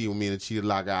 And then you see when me and the cheetah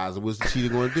lock eyes. And what's the cheetah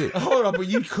going to do? Hold up, are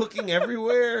you cooking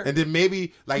everywhere? And then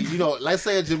maybe, like, you know, let's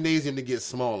say a gymnasium to get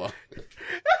smaller.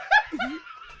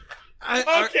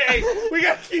 Okay, we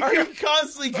got to keep Are going. you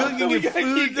constantly cooking We your gotta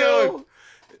food keep though? going.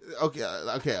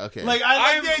 Okay. Like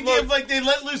I like the idea look- of like they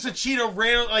let loose a cheetah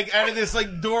ran like out of this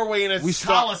like doorway in a We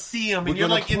start- coliseum, we're and you're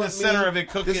gonna like in the put center me- of it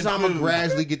cooking This is how I'm food. going to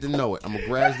gradually get to know it. I'm going to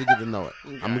gradually get to know it.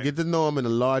 I'm going to get to know him in a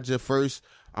larger first.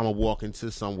 I'm going to walk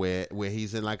into somewhere where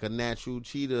he's in like a natural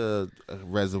cheetah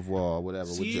reservoir or whatever.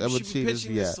 So you whichever should be cheetahs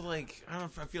pitching be this at. to like I don't know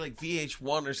if I feel like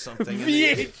VH1 or something.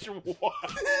 VH1.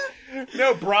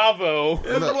 No, Bravo.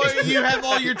 Well, you have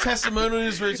all your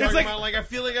testimonials where you're talking like- about like I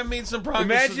feel like I made some progress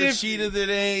Imagine with the if- cheetah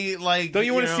today. Like, Don't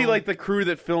you want to see know. like the crew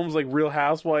that films like Real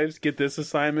Housewives get this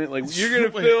assignment? Like you're gonna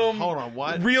Wait, film hold on,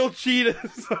 what? real cheetahs.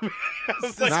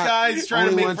 This Not- guy's trying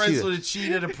to only make one friends cheetah. with a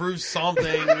cheetah to prove something.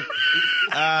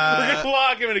 We're gonna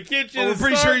lock him in a kitchen. Well, a we're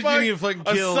pretty sure he's gonna Starbucks, get fucking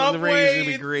a killed, and the Subway. ratings gonna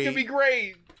be It's great. gonna be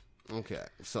great. Okay,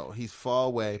 so he's far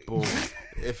away. Boom.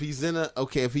 if he's in a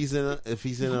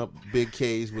big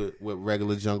cage with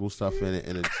regular jungle stuff in it,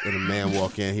 and a man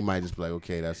walk in, he might just be like,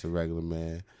 okay, that's a regular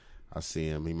man. I see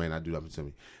him. He might not do nothing to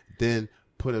me. Then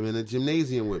put him in a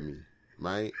gymnasium with me,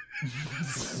 right?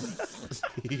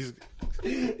 He's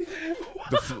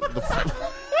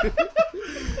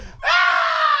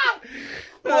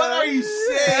What are you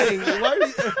saying?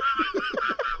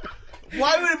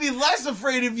 Why would it be less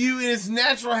afraid of you in its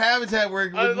natural habitat where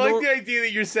it I would like the idea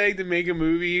that you're saying to make a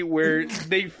movie where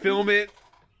they film it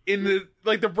in the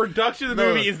like the production of the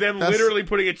No, movie is them that's- literally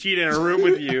putting a cheetah in a room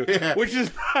with you, Yeah. which is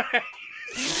not,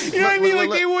 you know what I mean?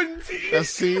 Like they wouldn't That's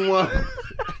scene one.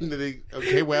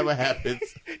 Okay, whatever happens.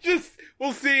 just.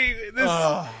 We'll see.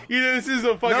 This, this is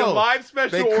a fucking No, live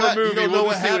special they or cut, movie. you don't We'll know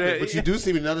what just see happened, it- but you do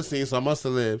see me in another scene, so I must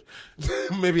have lived.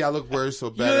 Maybe I look worse or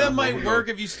You better. know, that might work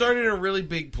if you start in a really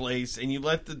big place and you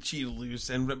let the cheetah loose,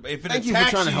 and if it Thank you for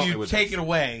attacks trying to help me you with take this. it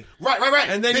away. Right.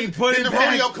 And then you put it the back.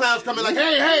 rodeo clowns come in like,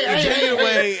 hey, You take it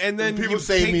away, hey. and then people you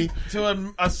save take me. it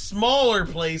to a smaller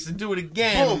place and do it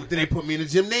again. Boom. Then they put me in a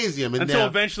gymnasium, and Until now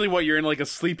eventually, what you're in like a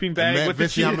sleeping bag man, with the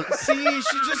eventually cheetah. I'm See, you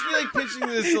should just be like pitching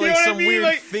this to You know like what some I mean? weird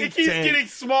Like think it keeps tank. getting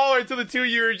smaller until the two of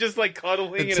you are just like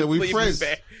cuddling Until in we a sleeping friends.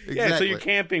 bag. Yeah, so Exactly. you're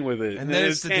camping with it, And then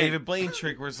it's the tent. David Blaine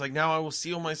trick where it's like, now I will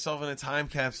seal myself in a time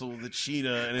capsule with a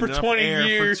cheetah and For enough 20 air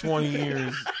years. for 20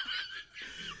 years.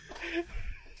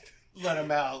 Let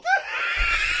him out.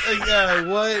 Like,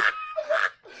 what?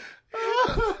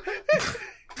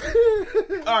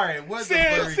 All right, what the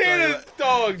fuck are we Santa talking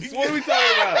dogs. What are we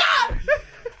talking about?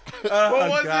 about? What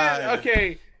was God. it?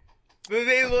 Okay.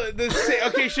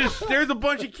 Okay, there's a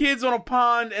bunch of kids on a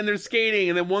pond and they're skating,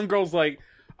 and then one girl's like,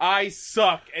 I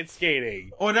suck at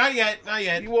skating. Oh, not yet, not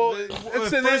yet. Well,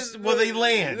 First, they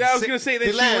land. I was going to say that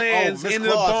They she land. lands Miss in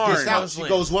the Claus gets barn. out. She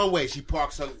goes one way. She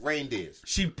parks her reindeers.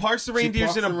 She parks the She reindeers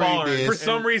parks in a the barn. reindeers. For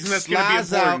some reason, that's going to be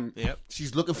Slides out. important. Yep.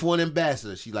 She's looking for an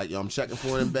ambassador. She's like, yo, I'm checking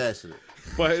for an ambassador.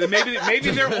 But maybe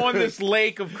they're on this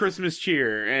lake of Christmas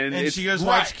cheer, and, And it's, she goes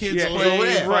right. watch kids Yeah, play. over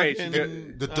there. Right.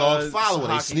 fucking, The dogs follow her.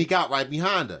 They hockey. sneak out right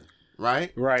behind her.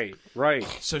 right? Right.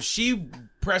 So she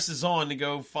presses on to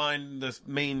go find the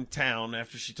main town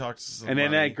after she talks to somebody.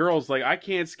 And then that girl's like, I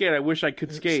can't skate. I wish I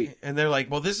could skate. And they're like,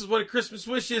 well, this is what a Christmas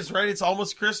wish is, right? It's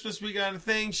almost Christmas. We got a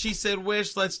thing. She said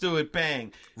wish. Let's do it.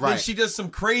 Bang. Right. Then she does some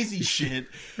crazy shit.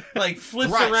 Like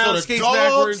flips Right. around, So the skates dogs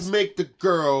backwards. make the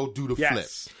girl do the Yes.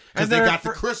 flip. And Because they they're got the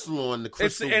for- crystal on. The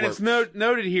crystal It's works.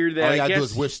 noted here that All I you gotta do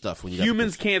guess is wish stuff when you got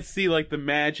humans the can't see like the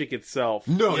magic itself.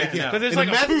 No, they Yeah, can't. no. 'Cause there's And like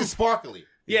the a magic poof. is sparkly.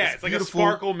 Yeah, it's like beautiful. a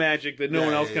sparkle magic that no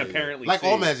one else can apparently like see.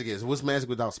 all magic is. What's magic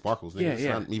without sparkles? Nigga? Yeah, It's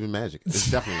yeah. not even magic. It's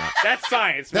definitely not. That's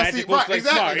science. That's Magic the, looks right, like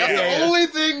exactly. smart. That's Yeah, the yeah. only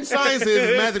thing science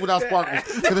is magic without sparkles.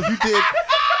 Because if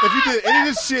you did any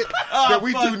of this shit that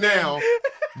we do now,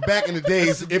 back in the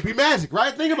days, it'd be magic,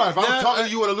 right? Think about it. If I was talking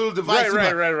to you on a little device, you'd be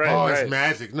like, Right, oh, right. it's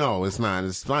magic. No, it's not.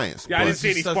 It's science. Yeah, I But- didn't see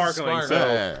any It just doesn't sparkling, spark.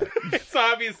 so Yeah. it's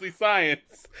obviously science.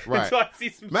 Right. Until I see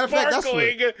some Matter of fact, that's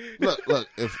sparkling. Look.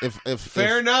 If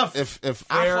Fair enough. If Fair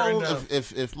iPhone, enough.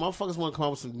 if motherfuckers want to come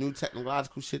up with some new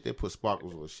technological shit, they put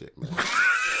sparkles on shit, man.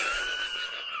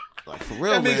 Like for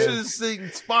real, That man. makes sure this thing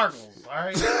sparkles, all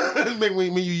right?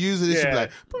 when you use it, it should be Yeah.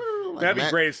 like. That'd be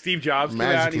great if Steve Jobs came out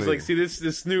and he's magically. like, see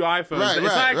this new iPhone. Right, it's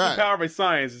not right, actually right. powered by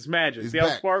science, it's magic. It's See how it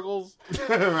back. sparkles?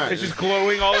 right. It's just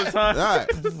glowing all the time. Right.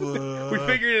 We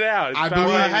figured it out. It's I powered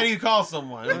believe- by- How do you call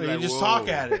someone? You Like, just whoa. talk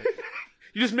at it.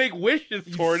 You just make wishes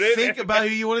toward it. Think about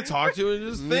who you want to talk to and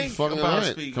just think Fucking about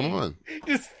right. speaking. Come on.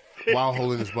 Just While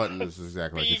holding this button is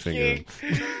exactly like your finger.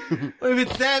 speaking. If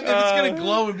it's gonna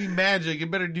glow and be magic,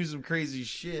 it better do some crazy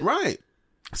shit. Right.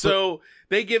 So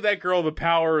they give that girl the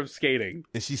power of skating.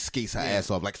 And she skates her ass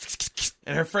off like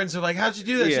And her friends are like, "How'd you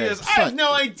do that?" Yeah. She goes, "I have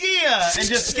no idea," and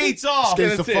just skates off.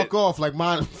 skates the that's it. fuck off like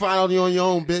mine. Find you on your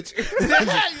own, bitch.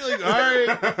 You're like, all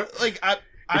right, like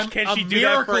Can a she do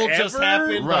that miracle just forever?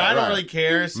 happened, but Right, I don't right. really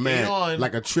care. Skate Man, on.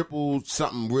 like a triple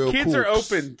something real Kids cool. are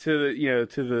open to the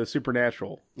to the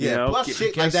supernatural. Yeah, you know? plus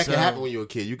shit like that guess can so. happen when you're a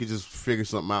kid. You can just figure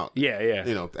something out. Yeah.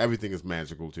 You know, everything is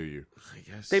magical to you. I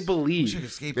guess. They Wish I believe. could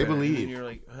skate They better. believe. And you're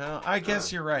like, well, I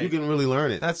guess you're right. You can really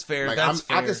learn it. That's fair. Like, That's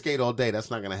I fair. can skate all day. That's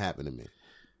not going to happen to me.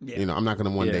 Yeah. You know, I'm not going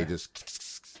to one Yeah. day just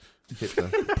hit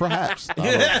the. Perhaps.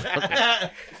 I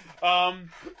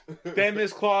Then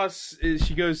Miss Claus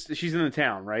she's in the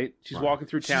town, right? She's walking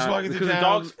through town. walking through because the town.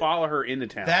 dogs follow her into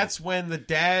town. That's when the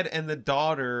dad and the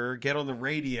daughter get on the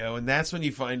radio, and that's when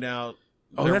you find out.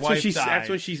 oh, their that's when wife she's died. that's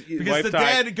when she's because wife the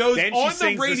died. dad goes then on she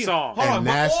sings the radio. song. Hold on, and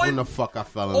but that's on- when the fuck I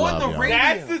fell in on love. the yo.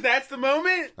 radio. That's the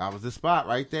moment. That was the spot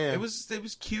right there. It was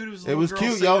cute. It was. A It little was girl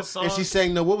cute, singing yo. a song. And she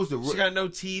sang what was the? She got no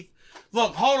teeth.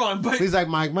 Look, hold on, but He's like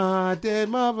my dead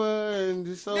mother, and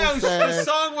it's so no, the sad.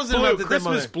 song wasn't Blue, about the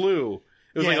Christmas dead blue.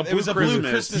 It was Yeah, like a it blue was a blue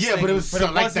Christmas. Christmas. Yeah, but it was But it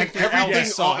so, like wasn't that. the Everything.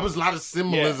 Elvis song. It was a lot of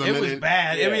symbolism. mother. It was in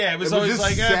bad. Yeah. Yeah, it was It always just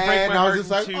like, sad. break my and I heart was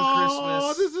just like, into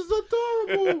oh, Christmas. this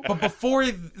is adorable. But before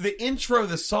the intro of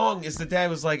the song is the dad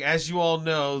was like, as you all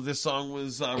know, this song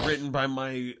was written by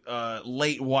my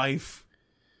late wife.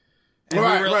 And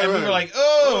Right, we were, right, and we right. were like,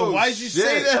 oh, Oh, why'd you shit.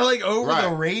 say that like over Right.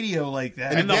 the radio like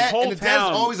that? And the whole dad's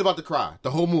town- always about to cry.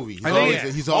 The whole movie. He's I think-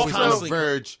 always, he's always on Also- the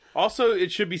verge. Also,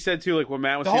 it should be said too, like what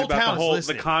Matt was The saying whole about town is the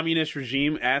listening. communist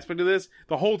regime aspect of this.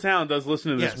 The whole town does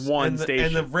listen to Yes, this one and the, station.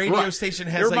 and the radio Right. station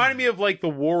it has reminded me of like the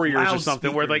Warriors or loud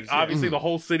something, where like speakers, yeah. obviously the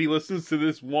whole city listens to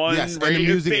this one. Yes, and the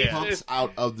radio music station. pumps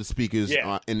out of the speakers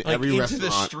Yeah. in like every into restaurant.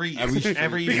 the street, Every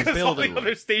every because building. all the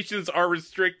other stations are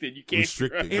restricted. You can't.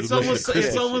 Restricted. It's You listen almost to it's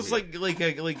Christmas almost music.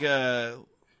 like a.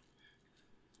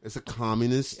 It's a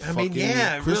communist. I mean, fucking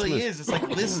yeah, it Christmas. really is. It's like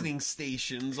listening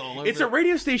stations all over. It's a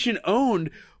radio station owned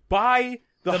by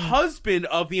the husband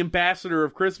of the ambassador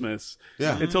of Christmas.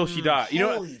 Yeah. Until she died. You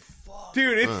know, Holy fuck.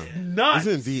 dude, it's nuts.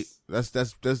 Isn't it deep? That's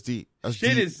deep. That's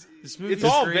Shit deep. is. This movie It's is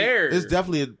all great. there. It's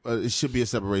definitely it should be a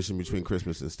separation between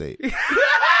Christmas and state.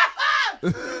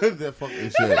 That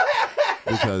fucking shit.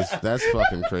 Because that's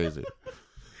fucking crazy.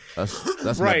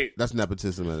 That's Right. That's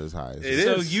nepotism at its highest. It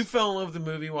So is. you fell in love with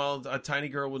the movie while a tiny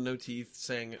girl with no teeth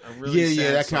sang a really Yeah,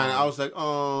 sad that song. kind of. I was like,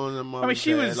 oh, the mom. I mean,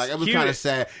 she was like it was cute. kind of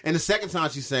sad. And the second time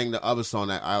she sang the other song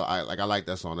that I like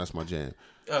that song. That's my jam.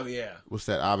 Oh yeah. What's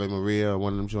that? Ave Maria,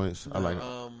 one of them joints. I like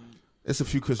it. It's a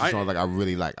few Christmas songs like I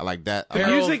really like. I like that. I like,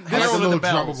 Music- I like Harold the and little the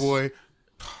drummer Bells. boy.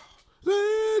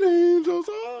 That angels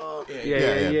are.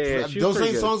 Yeah. She was Those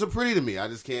pretty good. songs are pretty to me. I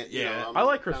just can't. You Yeah. know, I'm I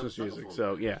like kind of Christmas sucker music, for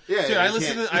so yeah. it. Yeah, Dude, you I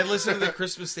listen can't- to the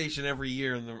Christmas station every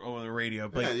year on the radio,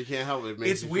 but Yeah, you can't help it. It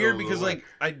makes it's you weird feel a because little like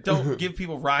I don't give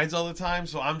people rides all the time,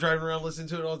 so I'm driving around listening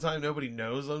to it all the time. Nobody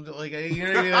knows I'm like,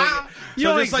 you know, like You so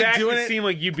don't just like exactly doing it. seem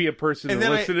like you'd be a person And to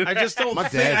then listen to I just don't My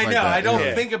think. dad's I like know. that, I don't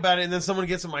yeah. think about it, and then someone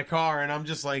gets in my car, and I'm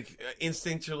just like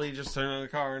instinctually just turn on the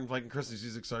car, and like Christmas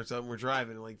music starts up, and we're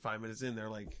driving, and like 5 minutes in, they're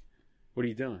like, What are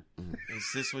you doing? Is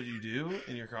this what you do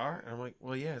in your car? And I'm like,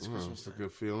 well, yeah, it's Christmas It's a time.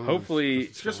 good feeling. Hopefully,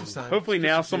 It's Christmas time. hopefully It's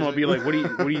now Christmas someone will be music.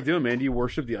 like, "What are you doing, man? Do you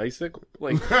worship the icicle?"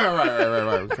 Like,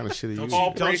 right. What kind of shit are you?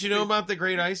 Don't you know about the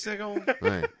Great Icicle?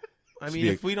 Right. I mean,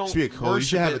 if we don't should be a code. You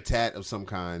should worship have a it, tat of some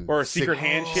kind, or a secret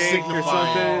handshake or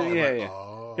signifying. something. Yeah, Like, yeah.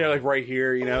 oh. Yeah, like right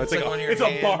here, you know, it's It's like like on a, your it's a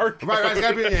hand. mark. Right, it's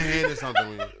gotta be in your hand or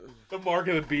something. The mark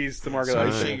of the beast, the mark of the Sorry.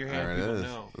 icicle. Shake your hand, Alright, people it is.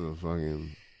 know. Oh,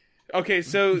 fucking. Okay,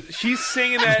 so she's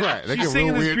singing that. Right, that she's get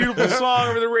singing real this weird. beautiful song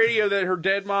over the radio that her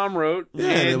dead mom wrote. Yeah,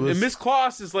 and it was- and Miss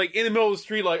Claus is like in the middle of the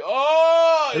street, like,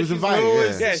 oh, It was she's inviting, like, yeah.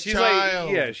 yeah, This she's child.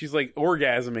 like, yeah, she's like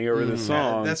orgasming over the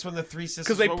song That's when the three sisters.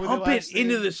 because they what were pump their it last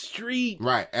into name? the street.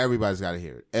 Right, everybody's got to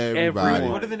hear it. Everybody.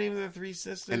 Everyone. What are the name of the three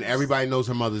sisters? And everybody knows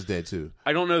her mother's dead too.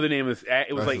 I don't know the name of it.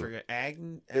 It was I like forget.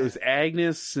 it was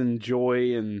Agnes and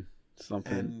Joy and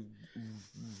something. And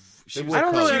They she wore I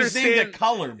don't really She was named understand- a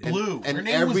color blue. Her And name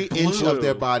every was inch Blue. of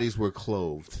their bodies were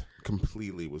clothed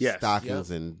completely with Yes.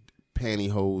 stockings and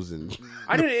pantyhose and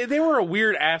I didn't. They were a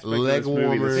weird aspect Leg of this movie.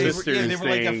 warmers. The They were, sisters yeah, they were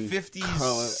like a thing. 50s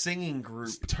Color. singing group.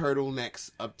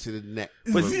 turtlenecks up to the neck.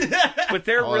 But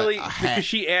they're Oh, really a hat. because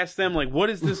she asked them like, "What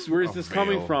is this? Where is A this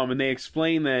coming veil. from?" And they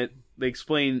explain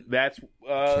that's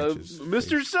Catches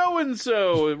Mr. face. So and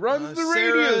So runs the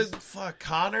radio. Fuck,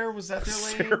 Connor, was that their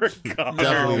name? Sarah Connor.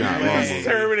 Definitely not. way.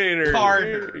 Terminator.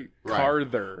 Carter.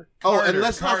 Carter. Oh, Carter, and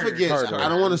let's Carter, not forget. Carter. I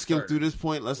don't want to skim Carter. through this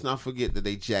point. Let's not forget that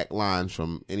they jacked lines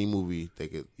from any movie they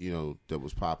could, that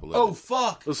was popular. Oh,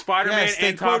 fuck. Well, Spider-Man Yes, they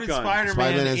and Top quoted Gun. Spider-Man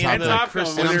Spider-Man and Top and Gun. the Top Gun Christmas.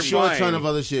 and when I'm they're sure a ton flying. of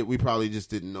other shit we probably just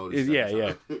didn't notice. Yeah, at the yeah.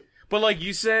 time. But like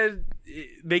you said,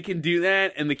 they can do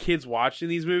that, and the kids watching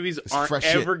these movies aren't fresh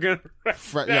shit. ever gonna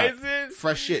recognize it.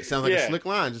 Fresh shit. Sounds like Yeah. a slick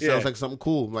line. Just Yeah. sounds like something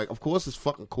cool. Like, of course it's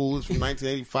fucking cool. It's from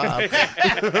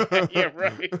 1985. Yeah,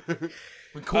 right.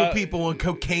 When cool people on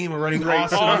cocaine were running Great,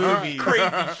 awesome movies.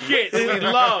 crazy shit that we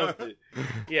loved.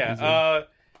 Yeah.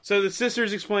 So the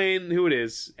sisters explain who it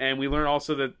is, and we learn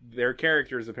also that they're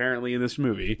characters apparently in this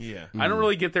movie. Yeah. I don't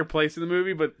really get their place in the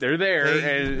movie, but they're there,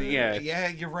 and yeah. Yeah,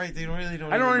 you're right. They really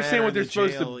don't. I don't even understand matter what in they're the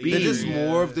supposed to jail be. They're either. just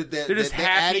more of the. They're just they're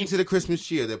happy. adding to the Christmas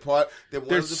cheer. They're part. They're one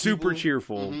They're of the super people-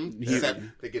 cheerful. Mhm. Yeah. Except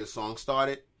they get a song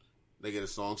started. They get a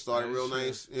song started real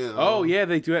nice. Oh yeah,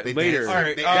 they do it They later. dance. All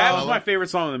right, that was color. my favorite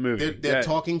song in the movie. They're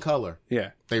talking color.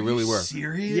 Yeah, They really were.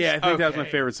 Serious? yeah. I think that was my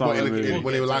Okay. favorite song Well, in the movie.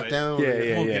 when they were get to locked it. down. Yeah,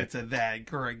 yeah. We'll get to that.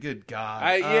 Great, good God.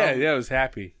 I was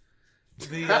happy.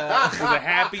 The, It was a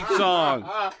happy song,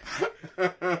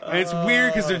 and it's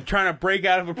weird because they're trying to break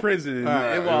out of a prison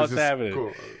while it's happening.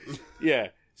 Cool. Yeah.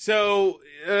 So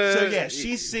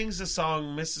she sings the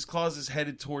song. Mrs. Claus is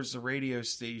headed towards the radio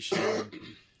station.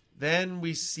 Then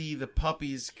we see the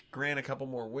puppies grant a couple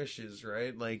more wishes,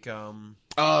 right? Like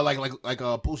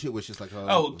Bullshit wishes. Like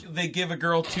they give a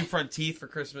girl 2 front teeth for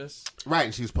Christmas. right,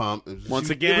 and she was pumped. Once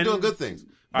They again- were doing good things,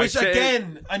 Which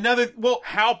again, another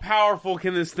how powerful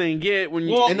can this thing get when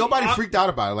you? Well, and nobody freaked out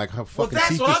about it. Like her fucking that's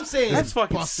teeth what just- I'm saying. That's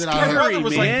fucking busted out My of her. brother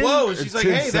was man. like, "Whoa!" She's It's like,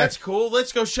 "Hey, insane. that's cool.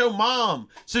 Let's go show mom,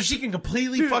 so she can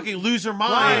completely fucking lose her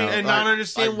mind Right. and Like- not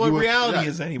understand like what you were- reality yeah.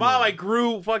 is anymore." Mom, I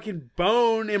grew fucking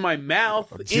bone in my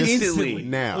mouth Just instantly.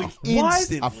 now. Like, What?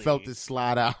 instantly. I felt it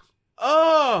slide out.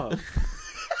 Oh,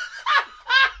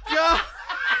 God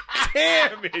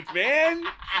damn it, man!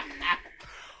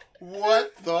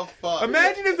 What the fuck?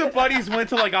 Imagine if the buddies went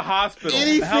to like a hospital. How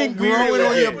anything weird growing it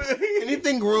on would your be.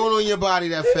 anything growing on your body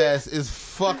that fast is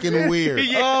fucking weird.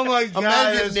 Oh my God!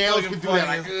 Imagine that's nails fucking could do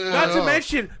that. funny. Like, Not to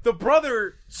mention, the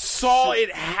brother saw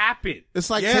it happen. it's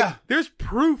like Yeah. There's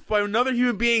proof by another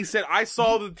human being said, I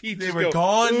saw the teeth. They just were go,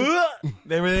 gone. "Ugh."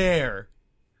 They were there.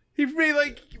 He made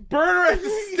like burn her at the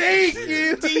stake,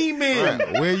 you demon.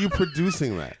 Right, where are you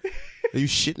producing that? Are you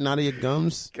shitting out of your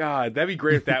gums? God, that'd be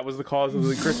great if that was the cause of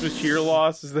the Christmas cheer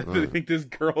loss. Is that they think this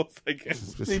girl's like,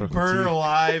 Just They fucking burn her teeth.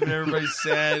 alive, and everybody's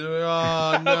sad. Oh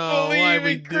I no! Why believe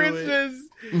we in do it?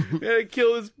 Christmas. Gotta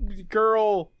kill this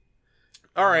girl.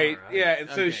 All right, yeah. And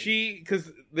so Okay. because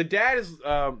the dad is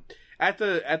at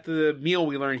the meal,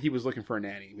 we learned he was looking for a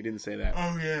nanny. We didn't say that.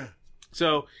 Oh yeah.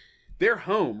 So they're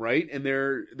home, right? And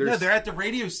they're No, they're at the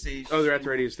radio station. oh, they're at the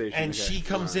radio station. And okay. she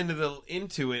comes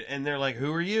into it, and they're like,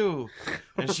 "Who are you?"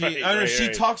 And she, Right, she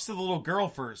right. talks to the little girl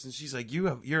first, and she's like,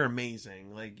 "You're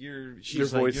amazing. Like she's Your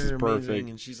like, voice you're is amazing." perfect.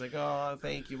 And she's like, "Oh,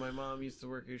 thank you. My mom used to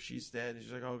work here. She's dead." And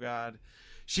she's like, "Oh God."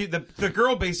 The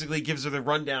girl basically gives her the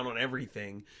rundown on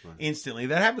everything instantly.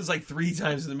 That happens like 3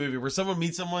 times in the movie, where someone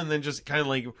meets someone and then just kind of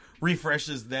like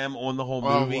refreshes them on the whole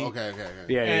Oh, movie. okay.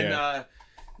 yeah, And yeah.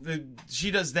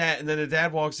 she does that, and then the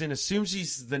dad walks in, assumes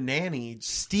she's the nanny,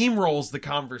 steamrolls the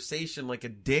conversation like a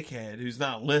dickhead who's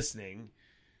not listening.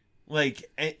 Like,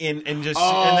 and just,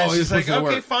 Oh, and then he's she's like, supposed to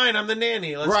okay, work. fine, I'm the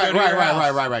nanny. Let's go to your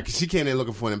house. Right. Because she came in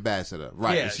looking for an ambassador.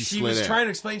 Right. Yeah, and she slid was in. trying to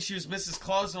explain she was Mrs.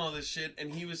 Claus and all this shit,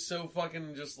 and he was so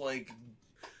fucking just like,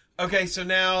 okay, so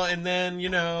now, and then,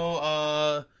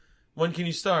 when can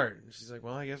you start? And she's like,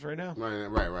 well, I guess right now.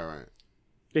 Right.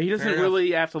 Yeah, he doesn't Fair enough.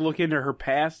 really have to look into her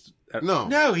past. No.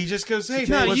 No, he just goes, hey,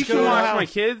 No, babe, let's you go can to the watch house. my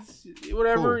kids.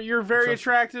 Whatever. Cool. You're a very Trust-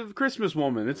 attractive Christmas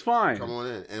woman. It's fine. Come on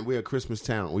in. And we're a Christmas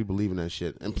town. We believe in that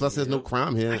shit. And plus, there's no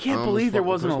crime here. I can't believe there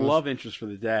wasn't a love interest for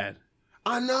the dad.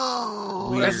 I know.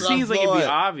 That That's what seems I like it'd be thought.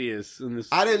 obvious in this.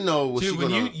 I didn't know. Was Dude, she when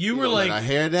gonna, you were let like- her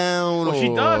hair down? Well, she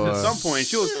or- does at some point.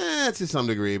 She looks. to some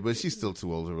degree, but she's still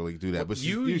too old to really do that. But she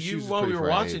You was while we pretty were for her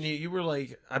watching age. you were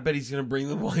like, I bet he's gonna bring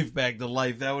the wife back to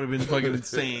life. That would have been fucking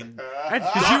insane.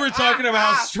 That's Because you were talking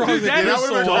about how strong Dude, the that Yeah, is that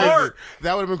would have so been crazy. dark.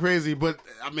 That would have been crazy. But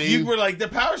I mean, You were like, the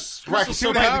power right? crystal's 'Cause she so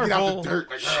would have to get out powerful. the dirt.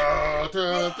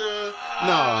 Like,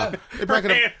 no, they probably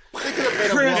could have. They could have made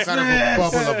her walk out of a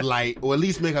bubble of light, or at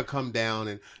least make her come down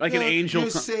and Like an angel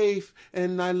You're co- safe,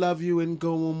 and I love you, and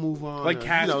go and move on. Like or,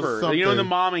 Casper. something. You know, the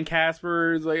mom in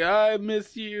Casper is like, I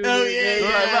miss you. Oh, yeah.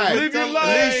 Right. Live your At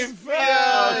life. least-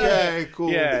 yeah, okay,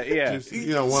 cool. Yeah. Just,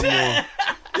 one more.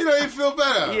 You feel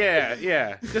better.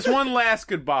 Yeah. Just one last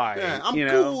goodbye. Yeah, I'm you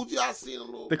know? cool. Y'all seen a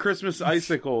little. The Christmas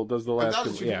icicle does the last That goodbye.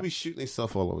 was people be shooting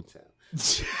themselves all over town.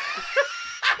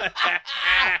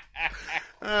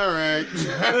 All right.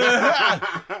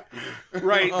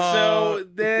 Right. So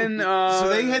then. So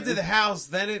they head to the house.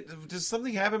 Then does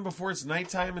something happen before it's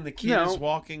nighttime and the kid No, is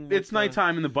walking? with It's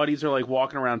nighttime and the buddies are like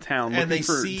walking around town And looking they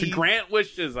see to grant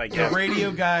wishes, I The guess.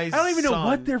 radio guy's I don't even know son.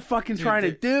 what they're fucking Dude, trying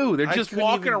to do. They're I just couldn't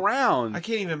walking even- around. I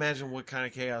can't even imagine what kind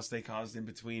of chaos they caused in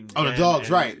between. Oh, the then dogs,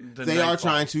 and right. the They are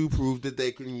nightfall. trying to prove that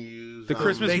they can use The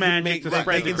Christmas they can magic make- to right,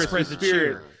 spread they the can Christmas spread the spirit.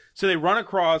 cheer. So they run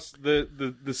across the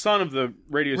son of the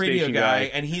radio station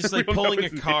guy, and he's like We don't know pulling a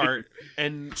his cart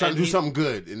and trying to do he- something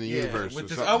good in the Yeah, universe. with or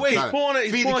this- something. oh, wait, Trying He's to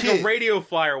pulling feed the like kid. a radio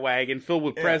flyer wagon filled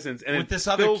with presents, and with it this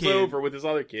other spills kid. over with this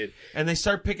other kid. and they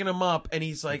start picking him up, and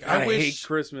he's like, I I wish. hate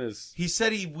Christmas. He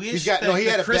said he wished He's got- that no, he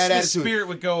the had a bad Christmas attitude. spirit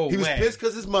would go away. He was pissed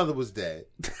because his mother was dead.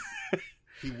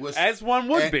 He wished, As one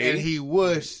would and, be. and he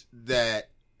wished that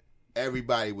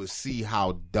everybody would see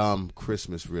how dumb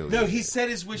Christmas really No, is. he said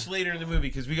his wish later in the movie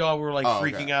because we all were like Oh,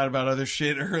 freaking okay. out about other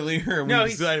shit earlier. And No, we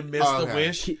he's- decided to miss Oh, the okay.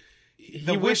 wish. He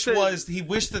The wish wished that- was he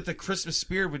wished that the Christmas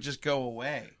spirit would just go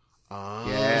away. Ah.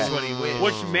 That's what he wished.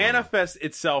 which manifests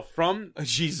itself from Oh,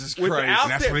 Jesus without Christ!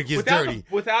 That's the- when it gets without dirty.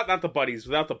 without not the buddies,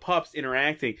 without the pups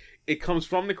interacting. It comes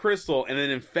from the crystal and then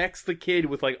infects the kid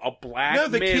with like a black No,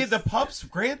 the mist. kid, the pups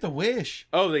grant the wish.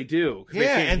 Oh, they do. 'Cause they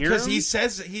Yeah, can't and hear because him? he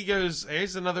says he goes,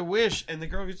 "Here's another wish," and the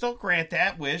girl goes, "Don't grant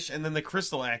that wish," and then the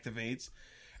crystal activates,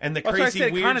 and the That's why I crazy said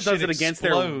it weird kind of does shit it against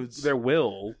explodes. their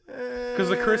will because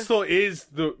the crystal is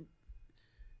the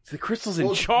crystal's in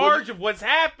Well, charge of what's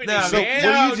happening. No, So, man.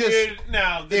 will no, you just- dude,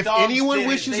 no. The if dogs anyone did it.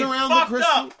 wishes They around the fucked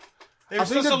crystal- up. They were I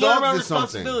think supposed the to learn dogs about did something.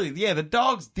 responsibility. Yeah, the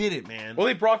dogs did it, man. Well,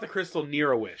 they brought the crystal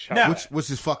near a wish. No. which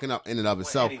is fucking up in and of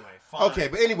itself. anyway, fine. Okay,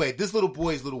 but anyway, this little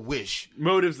boy's little wish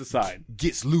Motives aside,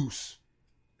 gets loose.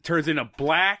 turns into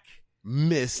black.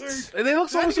 Mist. And they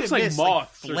almost Not looks even like mist, like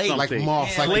moths or flake. something. Like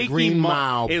moths, Yeah. like the Flaky Green mo-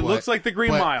 Mile. It but- looks like the Green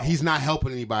but Mile. He's not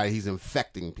helping anybody. He's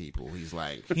infecting people. He's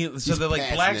like, So he's the like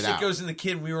passing black it shit out. goes in the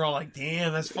kid. And we were all like,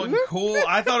 "Damn, that's fucking cool."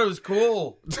 I thought it was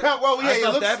cool. Well, yeah, I it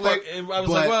thought looks that like. part- I was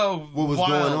like, "Whoa, what was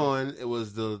wild." going on? It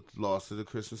was the loss of the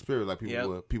Christmas spirit. Like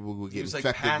people would get was, like,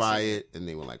 infected by passing. it, and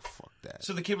they were like, "Fuck that."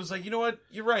 So the kid was like, "You know what?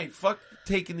 You're right. Fuck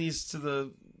taking these to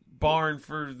the barn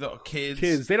for the kids.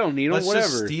 Kids, they don't need them. Let's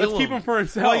just Whatever. steal Let's keep them. them for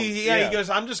himself. Well, he goes,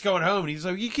 I'm just going home. And he's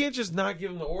like, you can't just not give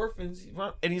them to orphans.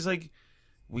 And he's like,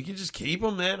 we can just keep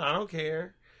them then. I don't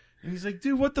care. And he's like,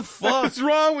 dude, what the fuck? What's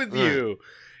wrong with you?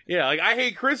 Yeah, like I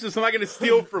hate Christmas. I'm not going to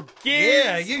steal from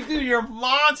kids. Yeah, you're a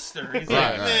monster. He's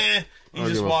like, Right. meh. He I'll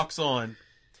just give a- walks on.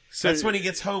 So That's when he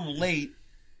gets home late,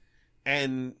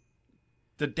 and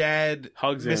the dad,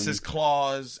 Hugs him. Mrs.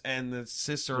 Claus, and the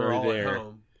sister are They're all there. at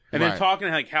home. and then Right. talking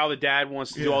like how the dad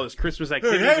wants to do Yeah. all this Christmas Hey,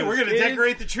 activities. hey, with we're his gonna kids.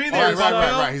 decorate the tree Right, there.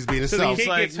 right. He's being So the himself. kid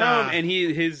like, gets home nah. and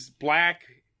his black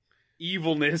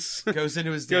evilness Goes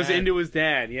into his dad. goes into his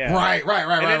dad. Yeah, Right. And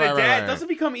then the dad right. doesn't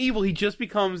become evil; he just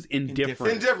becomes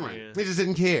indifferent. Indifferent. Yeah. He just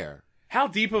didn't care. How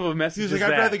deep of a message He's is like,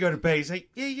 that? I'd rather go to base. Like,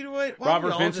 yeah, you know what? Why don't Robert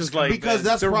we all Vince just is go like, to Because bed?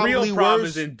 that's the probably real problem worse.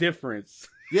 is indifference.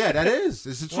 Yeah, that is.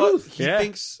 It's the Well, truth. he Yeah.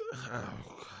 thinks.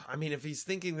 I mean, if he's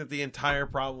thinking that the entire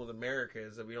problem with America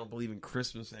is that we don't believe in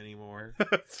Christmas anymore,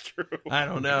 That's true. I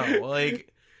don't know.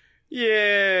 Like,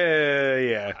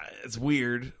 Yeah. it's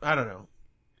weird. I don't know.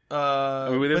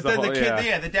 mean, there's But then the the whole- kid,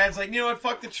 yeah. the dad's like, you know what?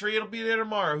 Fuck the tree. It'll be there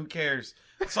tomorrow. Who cares?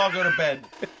 Let's all go to bed.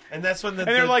 And that's when and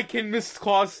they're like, "Can Mrs.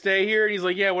 Claus stay here?" And he's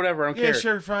like, "Yeah, whatever. I don't care.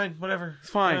 sure, fine, whatever, It's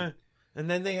fine." And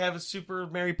then they have a super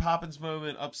Mary Poppins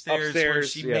moment upstairs where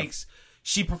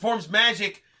she performs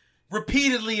magic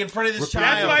repeatedly in front of this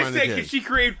child. That's why I said, can she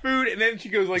create food? And then she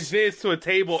goes like this to a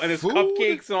table, and it's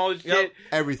cupcakes and all this shit.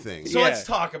 Everything. So let's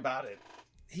talk about it.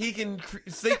 He can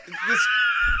this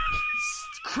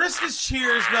Christmas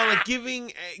cheer is about like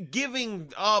giving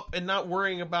up and not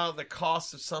worrying about the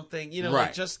cost of something. You know,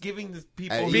 like just giving the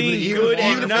people being good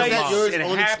and nice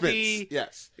and happy.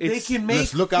 Yes, they can make.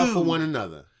 Let's look out for one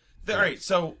another. All right,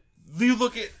 so you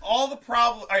look at all the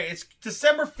problems. All right, it's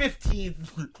December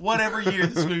 15th, whatever year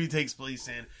this movie takes place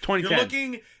in.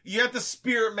 2010. You have the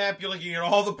spirit map. You're looking at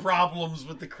all the problems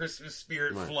with the Christmas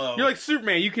spirit flow. You're like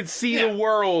Superman. You can see the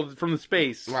world from the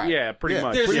space. Right. Yeah, pretty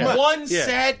much. There's one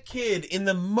sad kid in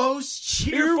the most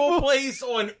cheerful place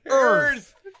on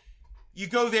Earth. You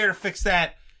go there to fix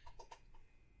that.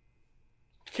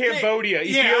 Cambodia,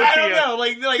 Ethiopia. I don't know,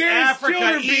 like There's Africa,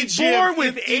 children Egypt, being born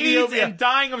with AIDS Ethiopia. and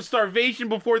dying of starvation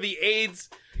before the AIDS.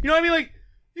 You know what I mean? Like,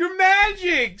 you're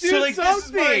magic. Do so like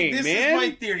something, this man. is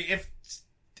my theory.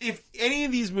 If any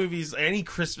of these movies, any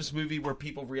Christmas movie where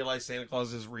people realize Santa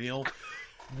Claus is real,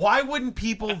 why wouldn't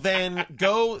people then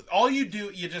go? All you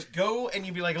do, you just go and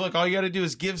you be like, look, all you got to do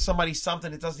is give somebody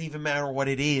something. It doesn't even matter what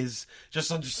it is.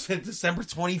 Just on December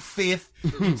 25th,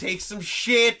 you take some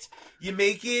shit. You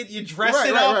make it, you dress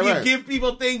it up, you give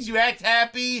people things, you act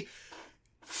happy.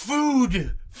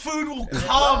 Food will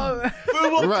come.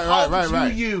 Food will come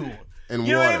to you. And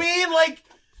you know what I mean? Like,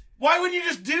 why wouldn't you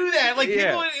just do that? Like,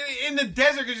 people in the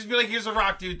desert could just be like, here's a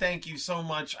rock, dude. Thank you so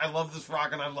much. I love this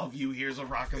rock and I love you. Here's a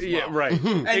rock as well. Yeah, right.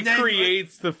 And it then,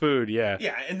 creates the food, yeah.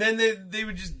 Yeah, and then they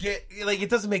would just get, like,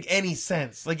 it doesn't make any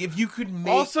sense. Like, if you could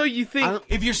make... Also, you think...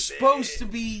 If you're supposed to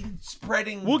be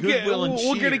spreading goodwill and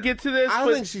cheer... We're going to get to this, I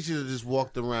don't think she should have just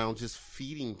walked around just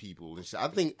feeding people and shit. I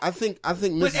think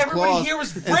Mrs. Claus here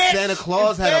was and rich Santa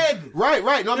Claus and had fed. right.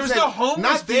 No, There I'm was saying, no homeless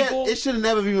not there. people. It should have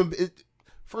never even...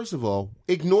 First of all,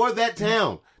 ignore that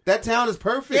town. That town is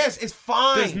perfect. Yes, it's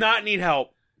fine. Does not need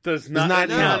help. Does not. That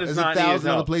town does There's not 1,000 need other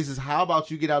help. places. How about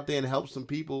you get out there and help some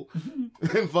people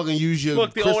and fucking use your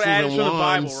Look, the crystals old adage and from the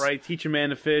Bible, wands. right? Teach a man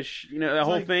to fish. You know, that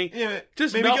whole thing. Yeah,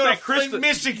 just maybe melt go that to Flint, crystal.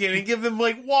 Michigan and give them,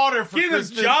 like, water for Give them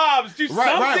Christmas. jobs. Do something.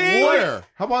 Right, water.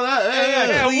 How about that?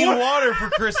 Yeah, clean water. water for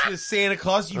Christmas, Santa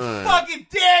Claus, you fucking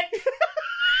dick!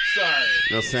 Sorry.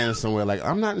 You know, Santa's somewhere like,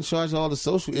 I'm not in charge of all the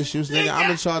social issues, nigga.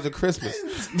 I'm in charge of Christmas.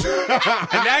 And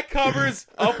that covers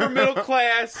upper middle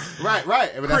class Right.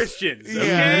 But that's- Christians. Yeah,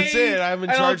 Okay? that's it. I'm in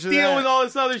charge of deal that. with all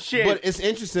this other shit. But it's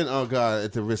interesting. Oh God,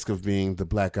 at the risk of being the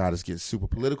black goddess, gets super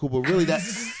political. But really,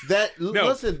 listen, that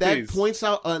please. points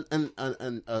out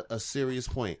a serious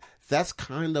point. That's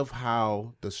kind of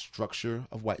how the structure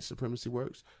of white supremacy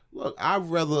works. Look, I'd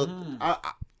rather.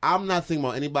 I'm not thinking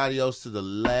about anybody else. To the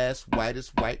last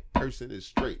whitest white person is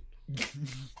straight.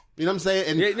 You know what I'm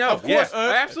saying? And of course,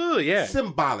 absolutely, yeah.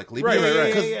 Symbolically, Right.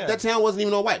 Because that town wasn't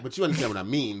even all white, but you understand what I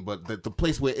mean. But the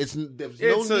place where there's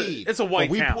no need. It's a white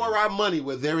but we town. pour our money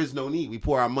where there is no need. We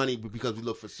pour our money because we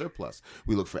look for surplus.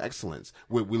 We look for excellence.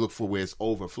 We look for where it's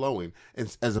overflowing,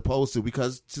 as opposed to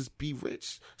because just be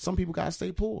rich. Some people gotta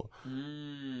stay poor.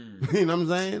 You know what I'm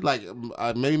saying? Like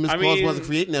maybe Miss Claus wasn't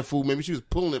creating that food. Maybe she was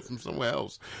pulling it from somewhere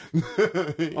else. You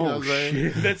know what I'm saying?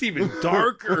 Shit. That's even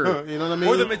darker. You know what I mean?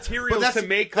 Or the materials to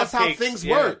make That's how cupcakes. things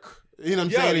Yeah. work. You know what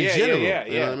I'm saying? In general. Yeah.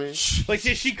 You know what I mean? Like,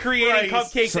 is she creating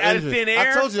cupcakes out of thin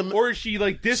air? I told you, or is she,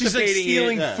 like, dissipating She's like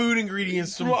stealing it? food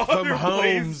ingredients from other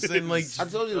homes places. and like. I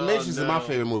told you The Matrix is my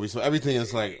favorite movie, so everything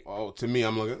is like, to me,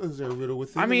 I'm like, is there a riddle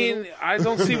within I the mean, riddle? I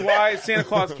don't see why Santa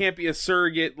Claus can't be a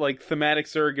surrogate, like, thematic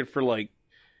surrogate for, like,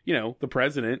 you know, the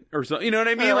president or something. You know what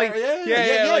I mean? Like,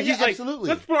 like, he's like, absolutely.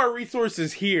 let's put our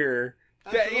resources here.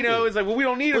 That, you know, it's like, well, we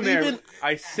don't need them But there. even-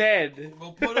 I said,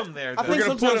 We'll put them there. I though. think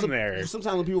gonna put sometimes them there.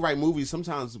 Sometimes when people write movies,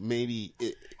 sometimes maybe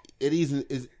it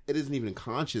isn't even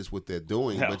conscious what they're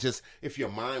doing, No. but just if your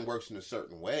mind works in a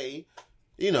certain way,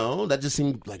 you know, that just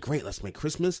seemed like great. Let's make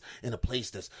Christmas in a place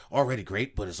that's already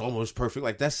great, but it's almost perfect.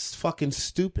 Like that's fucking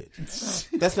stupid.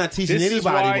 That's not teaching this is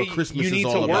anybody why what Christmas you need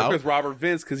is to all work about. with Robert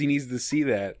Vince because he needs to see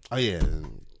that. Oh yeah.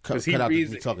 Cut he out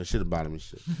reads me it. talking shit about him and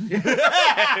shit.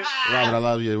 Robert, I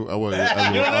love you. I love you.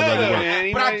 man,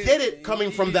 he But I might- get it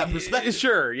coming from that perspective.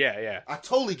 Sure, yeah. I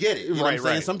totally get it. You know what I'm Right,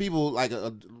 saying? right. Some people, like,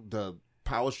 the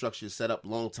power structure is set up a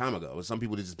long time ago. And some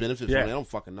people that just benefit from it. They don't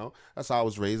fucking know. That's how I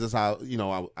was raised. That's how, you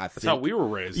know, I think. That's how we were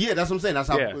raised. Yeah, that's what I'm saying. That's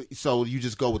how. Yeah. So you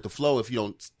just go with the flow if you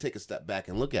don't take a step back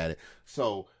and look at it.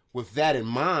 So with that in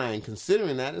mind,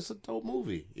 considering that, it's a dope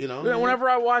movie. You know, Whenever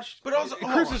I watch But also-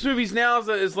 Christmas movies now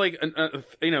is like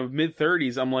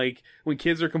mid-30s. I'm like, when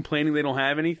kids are complaining they don't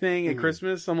have anything at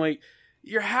Christmas, I'm like,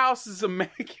 your house is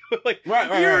immaculate. Like,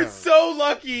 you're so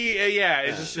lucky. Yeah,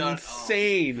 it's just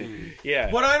insane.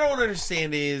 Yeah. What I don't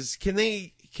understand is, can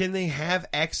they have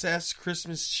excess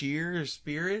Christmas cheer or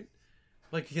spirit?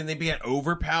 Like, can they be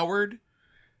overpowered?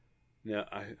 No,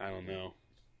 I don't know.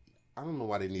 I don't know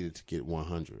why they needed to get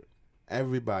 100.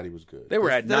 Everybody was good. They were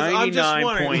at I'm just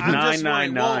wondering.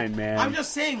 99.999, Well, man. I'm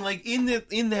just saying, like, in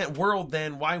that world,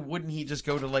 then why wouldn't he just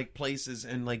go to like places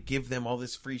and like give them all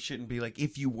this free shit and be like,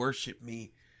 if you worship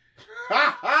me,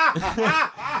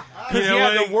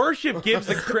 Because the worship gives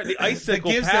the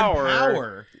icicle gives power. them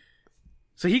power.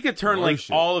 So he could turn Worship.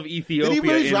 like all of Ethiopia. Did he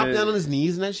really into... drop down on his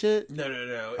knees and that shit?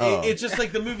 No. Oh. It's just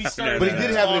like the movie started. But he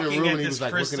did have it in a talking room at and he this was,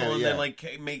 like, crystal looking at it, and then yeah.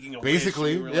 like making a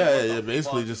Basically, wish. And you were like, what the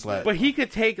basically fuck? just like. But he could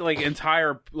take like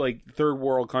entire like third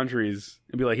world countries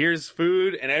and be like, "Here's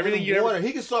food and everything you water. ever."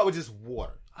 He could start with just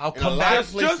water. I'll In come a back. lot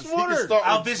of places, just he could water. start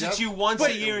I'll with visit just you once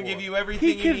a year and give you everything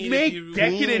He you could need. make if you...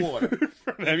 decadent water. food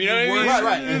for them. You know what I mean?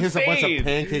 Right. It's And here's a bunch of insane.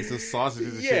 pancakes and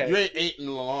sausages and Yeah. shit. You ain't eating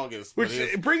the longest. but Which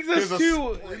here's- brings us here's a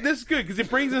to split. this is good because it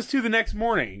brings us to the next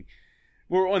morning.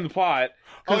 We're on the plot.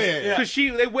 Oh, yeah. Because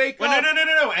they wake Well, up.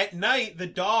 no. At night, the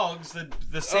dogs,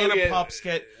 the Santa yeah. pups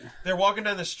they're walking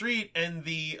down the street and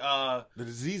the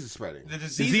disease is spreading.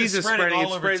 disease is spreading all it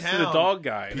over spreads town. to the dog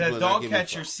guy. People The are not dog giving a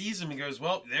catcher fuck. sees him and goes,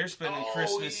 well, they're spending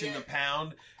Christmas in the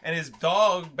pound. And his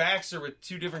dog, Baxter, with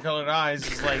two different colored eyes,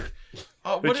 is like,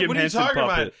 oh, what Jim are you Henson talking about?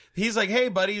 puppet. He's like, hey,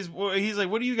 buddy. He's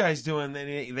like, what are you guys doing?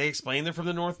 And they explain they're from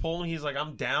the North Pole. And he's like,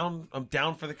 I'm down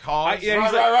for the cause. Yeah,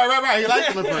 he's Right. He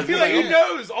liked him at I first. feel like he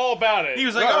knows all about it. He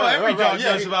was like, Right, every right, dog right,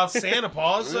 yeah. knows about Santa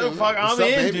Paws, so fuck, I'm What's up,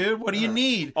 in, baby? dude. What do you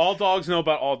need? all dogs know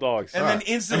about all dogs. And then And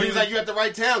instantly, he's like, you at the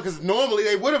right town because normally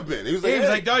they would have been. He was like, he was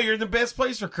hey. like, "Oh, you're in the best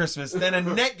place for Christmas." Then a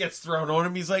net gets thrown on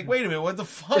him. He's like, "Wait a minute, what the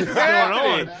fuck is What's going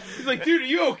happening? on?" He's like, dude, are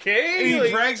you okay? And he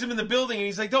Like, drags him in the building, and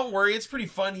he's like, "Don't worry, it's pretty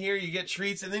fun here. You get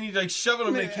treats." And then you like shoving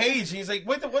him in a cage, and he's like,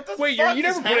 "What the Wait, fuck you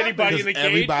never is put anybody in happening?" the cage,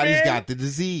 Everybody's man? got the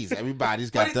disease. Everybody's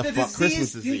got But the the fuck Christmas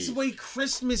disease disease. takes away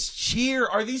Christmas cheer.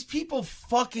 Are these people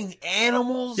fucking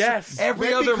animals? Yes. Every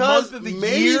Maybe other because month of the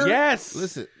maybe- year. Yes.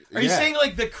 Listen, Are you saying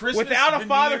like the Christmas Without a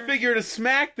father veneer? figure to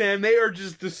smack them, they are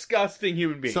just disgusting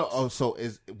human beings. So was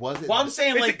it? Well, I'm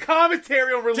saying it's like a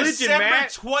commentary on religion, December Matt.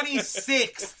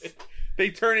 26th. They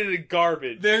turn it into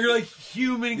garbage. They're like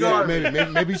human Yeah,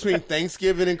 garbage. maybe between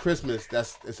Thanksgiving and Christmas,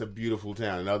 it's a beautiful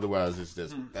town. And otherwise, it's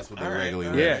just that's what they All right, regularly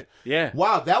all do. right. Yeah.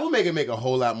 Wow, that would make a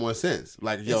whole lot more sense.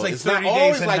 Like, yo, It's like not 30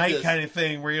 always days a like night this. kind of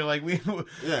thing where you're like, Yeah,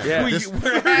 Yeah. This-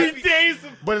 we're 30 days of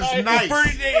but it's nice. nice.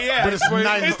 30 days, yeah. But it's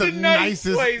nice. It's the a nice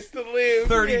nicest. place to live.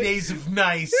 30 Yeah. days of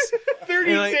nice.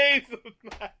 30 And like- days of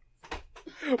nice.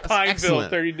 Pineville, excellent.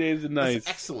 30 days of nice. That's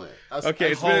excellent. That's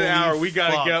Okay, it's been an hour. Holy We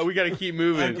gotta fuck. go. We gotta keep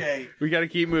moving. Okay. We gotta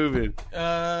keep moving.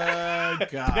 God.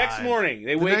 Next morning,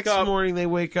 they The wake next up. morning they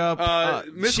wake up.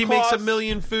 Miss She makes Claus- a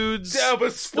million foods. Yeah,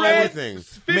 but spread everything.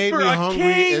 fit Made for me a hungry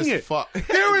king. as fuck.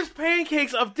 There was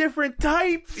pancakes of different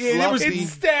types. Fluffy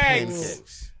It's stags.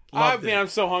 pancakes. Loved Man, it. I'm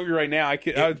so hungry right now. I was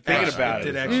thinking about It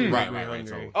it. did actually Right, make me right,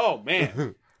 hungry. Oh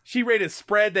man, she rated a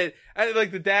spread that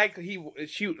like the dad.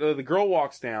 The girl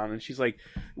walks down and she's like,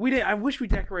 I wish we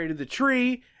decorated the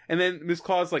tree. And then Miss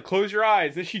Claus like, close your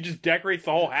eyes. Then she just decorates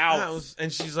the whole house.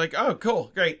 And she's like, oh,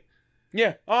 cool, great.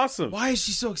 Yeah, awesome. Why is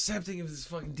she so accepting of this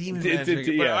fucking demon D- magic?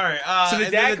 d- But, yeah. all right. So the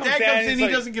and dad then comes down and in. he's He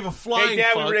like, doesn't give a flying Hey,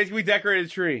 Dad, fuck. we decorated the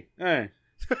tree. Hey.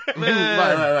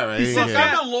 Right. He's like,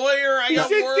 Yeah. I'm a lawyer. I He got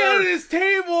sits work. down at his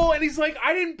table and he's like,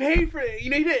 I didn't pay for it.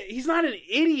 He's not an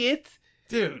idiot.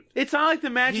 Dude, It's not like the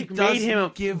he magic made doesn't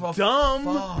him give a dumb.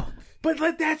 fuck. But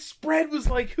like that spread was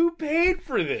like, who paid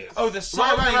for this? Oh, the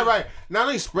song. Right. Not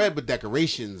only spread, but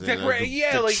decorations and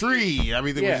the like- tree.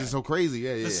 Everything Yeah. was just so crazy.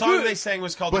 Yeah. The song they sang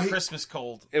was called But The he- Christmas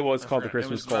Cold. It was I called the forgot. It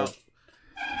Christmas was about- Cold.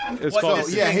 It's What called. is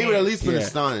So yeah, he would at least been Yeah.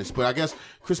 astonished. But I guess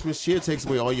Christmas cheer takes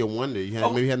away all your wonder.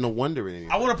 Maybe you had no wonder in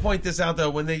it. I want to point this out though.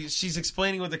 When she's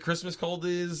explaining what the Christmas cold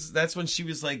is, that's when she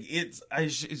was like,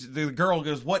 the girl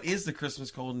goes, "What is the Christmas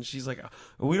cold?" And she's like,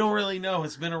 "We don't really know.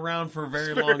 It's been around for a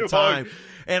very very long time." long.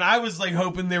 And I was like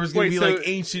hoping there was going to Wait, be so- like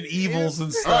ancient evils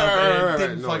and stuff, Right. and it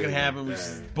didn't No, fucking yeah. happen. Which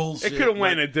is bullshit. It could have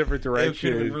went in a but different direction.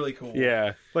 It could have been really cool.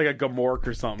 Yeah, like a Gamork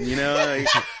or something. You know,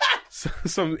 like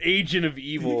some agent of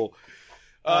evil.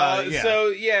 Yeah. So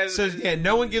yeah. So yeah,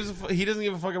 no one gives he doesn't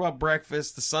give a fuck about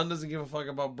breakfast. The son doesn't give a fuck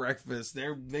about breakfast.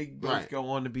 They both Right. go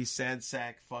on to be sad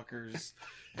sack fuckers.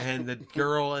 And the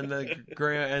girl and the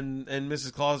and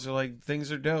Mrs. Claus are like,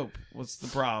 things are dope. What's the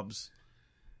probs?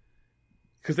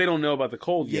 because they don't know about the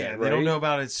cold Yeah, yet. they right? don't know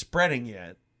about it spreading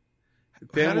yet.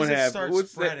 Then How does what it happened? start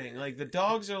What's that? spreading? Like the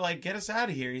dogs are like, "Get us out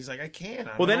of here." He's like, "I can't."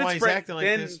 I Well, don't then know it why he's spread- acting like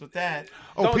then- this with that.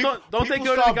 Don't they people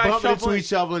go to the start guy bumping into shoveling?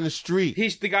 each other in the street.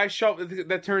 He's the guy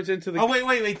that turns into the. Oh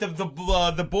wait!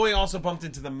 The boy also bumped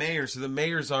into the mayor, so the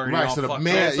mayor's already all So the fucked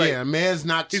mayor, up. It's like- the mayor's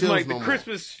not He's chills like, no the more.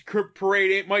 Christmas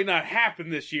parade might not happen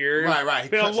this year. Right. It's He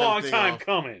been a cuts long everything time off.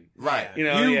 coming. Right. You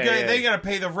know, They gotta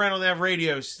pay the rent on that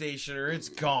radio station, or it's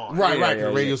gone. Right. Yeah,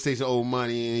 The radio station owed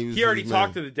money, and He already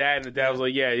talked to the dad, and the dad was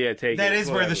like, "Yeah, take it." That is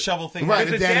where whatever. the shovel thing. Right,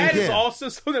 happens. The the dad dad is did. also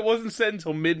something that wasn't said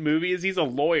until mid-movie. Is he's a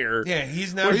lawyer? Yeah,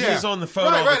 he's on the phone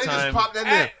all Right. the They time. just popped that in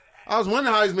there. I was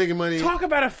wondering how he's making money. Talk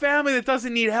about a family that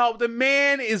doesn't need help. The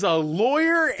man is a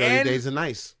lawyer 30 and days are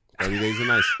nice. 30 days are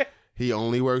nice. He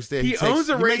only works there. he owns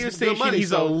a he radio makes good station. money, He's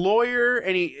so a lawyer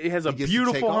and he has a He gets to take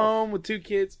beautiful off. home with 2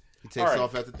 kids. He takes All right.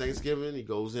 off after Thanksgiving. He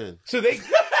goes in. So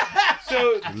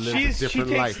He lives she a different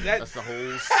takes life. that. That's the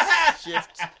whole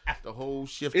shift. The whole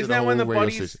shift. Isn't of the that when the whole radio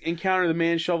buddies station. encounter the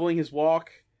man shoveling his walk?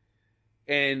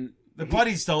 And The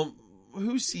buddies don't.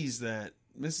 Who sees that?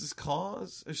 Mrs.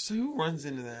 Claus? Or who runs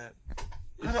into that?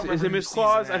 is it Miss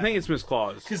Claus? I think it's Miss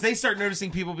Claus. because they start noticing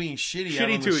people being shitty out on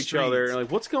Shitty the to each other. streets.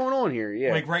 Like, what's going on here?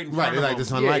 Yeah. Like right in Right, front they're of like, this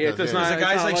them. unlike Yeah, us. it does yeah. not- The it's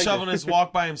guy's not like like shoveling it. his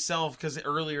walk by himself because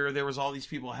earlier there was all these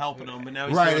people helping him, but now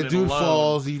he's Right, doing the it dude alone.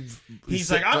 falls.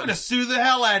 He's like, "I'm going to sue the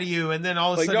hell out of you," and then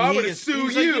all of a Like, sudden "No, I'm he gonna gets- sue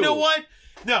he's like, you." "You know what?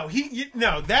 No,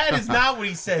 that is not what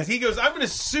he says. He goes, "I'm going to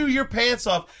sue your pants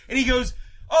off," and he goes,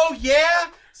 "Oh yeah."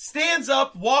 Stands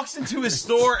up, walks into his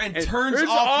store, and turns turns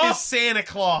off off- his Santa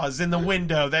Claus in the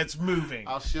window that's moving.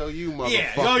 I'll show you, motherfucker.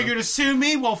 Yeah, oh, you're gonna sue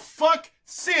me? Well, fuck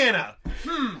Santa.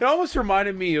 It almost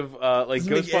reminded me of like Doesn't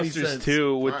make any Ghostbusters sense.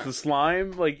 2 with Right. the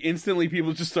slime. Like instantly,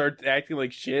 people just start acting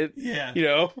like shit. Yeah. You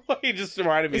know, like it just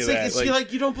reminded me It's of like, that. it's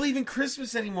like you don't believe in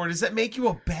Christmas anymore. Does that make you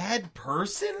a bad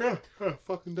person?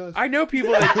 fucking does. I know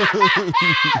people that.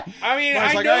 I mean, Well,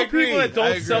 it's I like, know I agree. people that I don't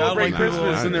agree. I celebrate don't like Christmas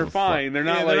people. and they're fine. They're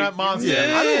not Yeah, like they're not monsters.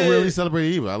 Yeah, I don't really celebrate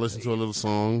it either. I listen to a little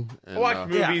song. And, I watch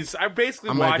movies. I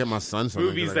basically I might watch get my son something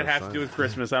movies because I that got a have to son. do with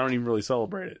Christmas. I don't even really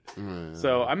celebrate it.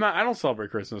 So I don't celebrate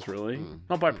Christmas really. I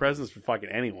don't buy presents for fucking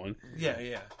anyone. Yeah.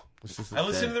 It's just I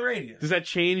listen to the radio. Does that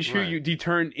change who Right. you? Do you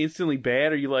turn instantly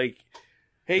bad? Or you like,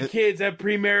 hey kids, have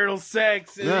premarital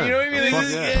sex? And Yeah. you know what I mean? Like, Fuck this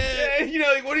is- yeah. you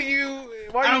know, like what are you?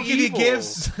 Why are I don't give evil? you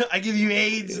gifts. I give you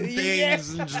AIDS and things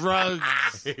Yes. and drugs.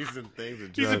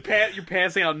 You're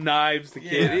passing out knives to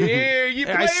kids. Yeah. Here, you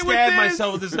play I with stabbed this.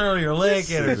 myself with this earlier.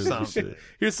 Lick it or something.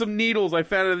 Here's some needles I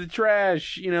found in the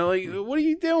trash. You know, like what are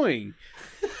you doing?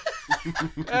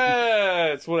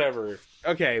 It's whatever.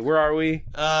 Okay, where are we?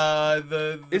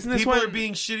 The Isn't this people when- are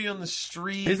being shitty on the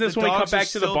street. Isn't this the when we dogs cut are back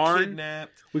to the still barn?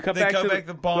 Kidnapped. We cut They back cut to back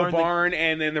the the barn,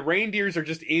 and then the reindeers are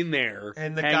just in there.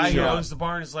 And the hanging guy who out. owns the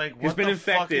barn is like, what He's been the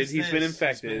infected. fuck is He's been this?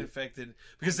 infected. He's been infected.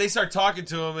 Because they start talking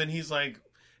to him, and he's like,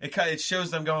 it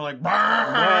shows them going like,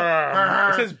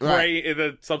 It says "Brrr." bray.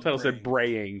 The subtitle said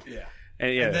braying. Yeah.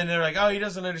 And yeah. And then they're like, oh, he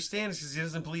doesn't understand because he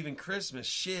doesn't believe in Christmas.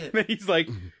 Shit. he's like,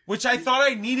 Which I thought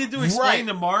I needed to explain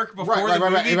to Mark before the movie.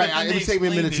 but then It they would take me a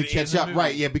minute to explained it catch in the up. movie.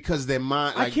 Right, yeah, because their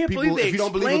mind. I Like, can't people, believe they if you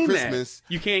don't believe in explain that. Christmas,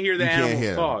 You can't hear the you can't animals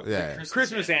hear talk. them. Yeah.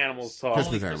 Christmas animals talk.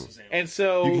 Only Christmas Christmas animals. And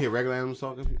so You can hear regular animals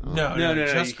talking? Oh. No, No,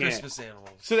 just you can't. Christmas animals.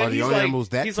 So then Are the he's only like, animals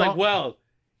that he's talk? like, well,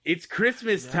 it's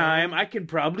Christmas time. I can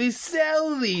probably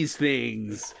sell these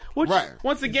things. Which, Right.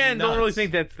 once again, don't really nuts.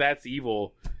 think that's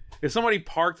evil. If somebody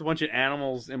parked a bunch of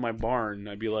animals in my barn,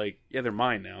 I'd be like, yeah, they're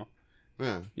mine now.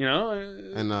 Yeah. You know?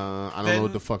 And I don't Then- know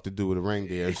what the fuck to do with a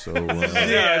reindeer, so.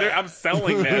 Yeah, I'm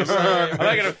selling them. I'm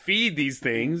not gonna feed these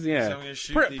things. Yeah, So I'm gonna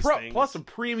shoot these things. plus a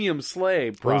premium sleigh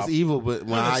It prop. was evil, but when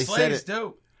No, the I sleigh said is it,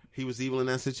 dope. he was evil in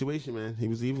that situation, man. He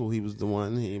was evil. He was the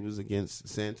one. He was against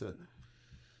Santa.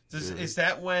 Is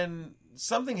that when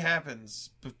something happens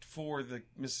before the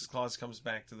Mrs. Claus comes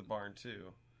back to the barn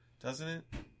too? Doesn't it?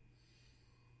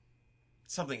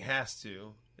 Something has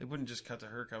to. It wouldn't just cut to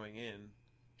her coming in.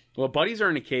 Well, buddies are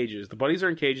in the cages. The buddies are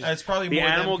in cages. It's probably the more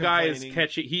them animal guy is complaining.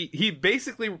 catching. He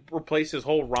basically replaced his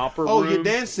whole romper Oh, room your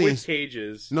dance with scenes.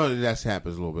 cages. No, that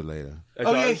happens a little bit later. It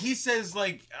Oh yeah, does. he says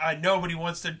like nobody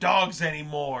wants their dogs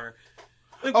anymore.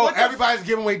 Like, Oh, what the everybody's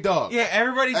giving away dogs. Yeah,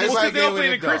 everybody just Well, Everybody 'cause they don't gave believe away in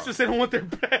their dog. Christmas. They don't want their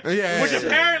pets. Yeah, which yeah.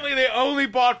 apparently they only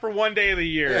bought for one day of the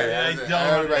year. I don't Everybody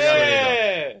got away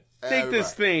Yeah. Take Everybody.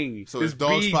 this thing. So this his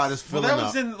dog beast. spot is Well, filling that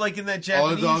was up. in that All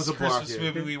the Japanese dogs are Christmas barking.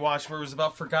 movie we watched where it was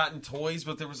about forgotten toys,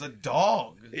 but there was a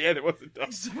dog. Yeah, there was a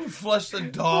dog. Someone flushed a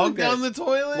dog down the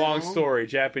toilet. Long story.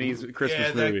 Japanese Christmas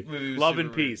Yeah, that movie. movie was Love super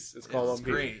and Peace. It's called It Love was and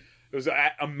Peace. great. It was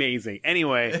amazing.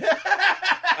 Anyway,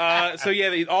 so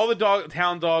yeah, all the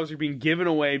town dogs are being given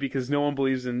away because no one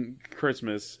believes in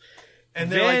Christmas.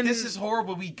 And they're Then- like, "This is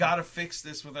horrible. We gotta fix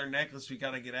this with our necklace. We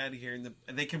gotta get out of here."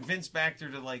 And they convince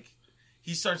Bacter to like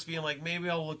he starts being like, maybe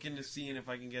I'll look into seeing if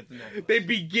I can get the necklace. They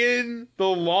begin the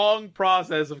long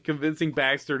process of convincing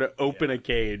Baxter to open a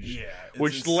cage,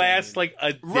 which insane. lasts like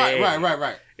a day.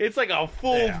 Right. It's like a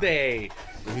full day.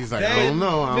 And he's like, I don't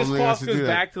know. I Miss don't think I Claus should goes do that.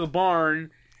 back to the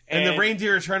barn, And the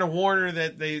reindeer are trying to warn her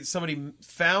that somebody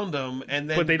found them, and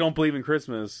then but they don't believe in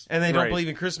Christmas, and they don't Right. believe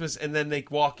in Christmas, and then they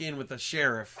walk in with the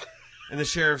sheriff. And the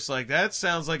sheriff's like, that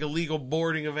sounds like illegal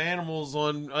boarding of animals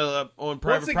on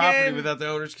private again, property without the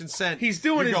owner's consent. He's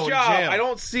doing You're his going to job. jail. I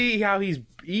don't see how he's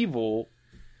evil.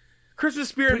 Christmas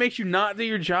spirit makes you not do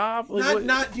your job. Like,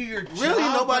 not do your job. Really,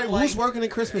 nobody but, like, who's working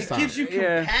at Christmas it time. gives you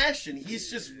Yeah. compassion. He's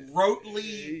just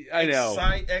rotely I know.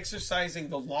 exercising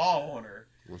the law on her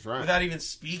That's right. without even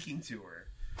speaking to her.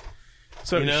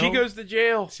 so you know? she goes to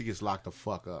jail, She gets locked the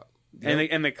fuck up.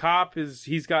 and the cop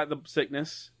he's got the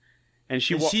sickness, and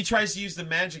she tries to use the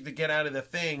magic to get out of the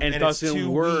thing, and and it's doesn't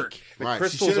too work. weak. The Right, she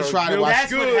crystals should've are tried to real watch-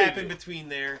 That's what good. happened between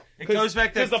there. It goes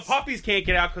back to because the puppies can't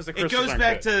get out because the It crystals goes aren't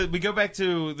back good. to we go back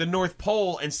to the North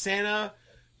Pole and Santa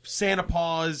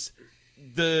Paws,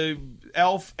 the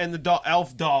elf and the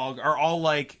elf dog are all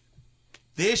like,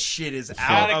 this shit is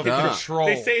out of fucked up. control.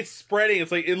 They say it's spreading.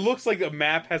 It's like it looks like the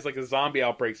map has like a zombie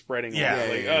outbreak spreading.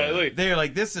 Like, they're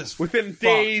like, this is within fucked.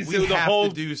 days, We the have whole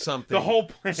to do something. the whole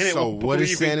planet. So will what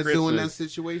does believe in Santa do in that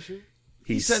Christmas. situation?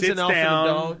 He sends sits an elf down and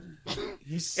a dog.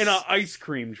 He's in an ice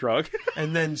cream truck.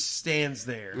 and then stands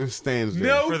there And stands there.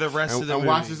 No. for the rest and, of the and movie.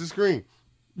 watches the screen.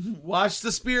 Watch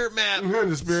the spirit map.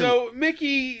 The spirit. So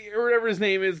Mickey or whatever his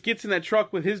name is gets in that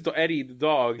truck with his Eddie the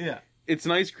dog. Yeah. It's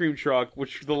an ice cream truck,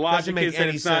 which the logic make is that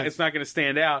any it's not sense. it's not going to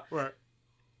stand out. Right.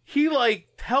 He like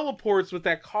teleports with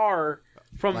that car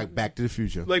from Like Back to the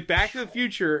Future. like Back to the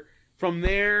Future from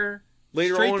there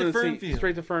later Straight on to in the scene, Fernfield.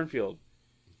 straight to Fernfield.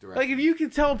 Direct. Like if you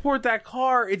can teleport that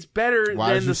car, it's better Why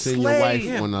than did you the send sleigh.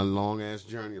 your wife on a long ass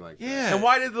journey like that? Yeah. And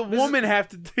why did the woman have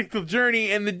to take the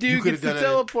journey and the You dude could've gets to done it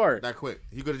teleport? that quick.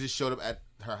 He could have just showed up at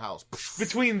her house.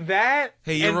 Between that,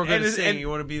 Hey, you were going to sing. and You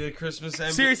want to be the Christmas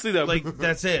emblem? Seriously, though. like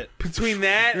that's it. between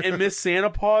that and Miss Santa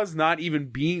Paws not even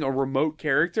being a remote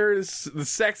character, the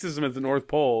sexism at the North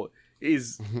Pole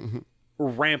is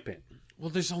rampant.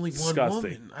 Well, there's only one Disgusting.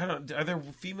 woman. I don't. Are there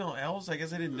female elves? I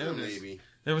guess I didn't notice. Maybe.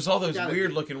 There was all those Gotta weird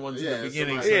be. looking ones Yeah, in the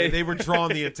beginning. So somebody- they were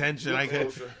drawing the attention. I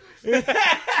could.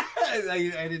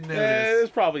 I didn't notice. There's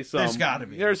probably some. There's gotta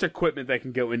be. There's equipment that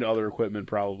can go into other equipment,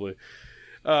 probably.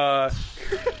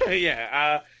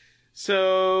 Yeah.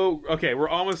 So okay, we're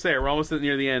almost there. We're almost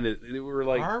near the end. We're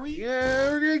like, Are we?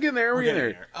 Yeah, we're getting there. We're getting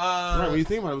there. Right, when you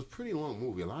think about it, it was a pretty long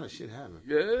movie. A lot of shit happened.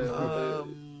 Yeah.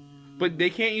 But they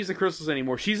can't use the crystals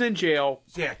anymore. She's in jail.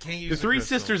 Yeah, can't use The three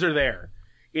crystal. sisters are there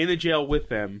in the jail with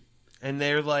them. and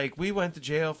they're like, we went to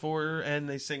jail for her, and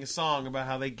they sing a song about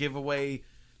how they give away,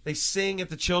 they sing at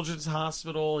the children's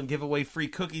hospital and give away free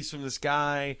cookies from this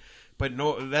guy. But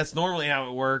no, that's normally how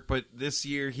it worked. But this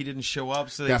year he didn't show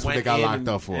up, so they That's what went they got in locked and-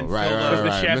 up for. and Right, filled right, up- The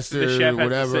right. chef, Mr. the chef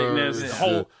whatever, has the sickness.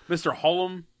 Mr. Mr.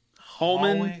 Holman,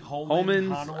 Holman,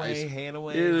 Hanaway.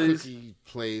 Hanaway. Yeah, Cookie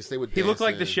place. They would. he looked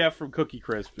like the chef from Cookie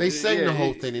Crisp. They sang Yeah, the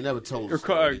whole thing. They never told Or, the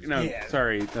story. no, Yeah.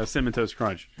 sorry, Cinnamon Toast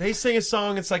Crunch. They sing a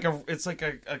song. It's like a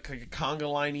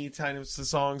conga line-y kind of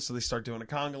song. So they start doing a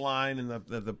conga line, and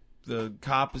the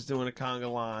cop is doing a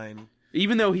conga line.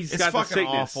 Even though he's It's got the fucking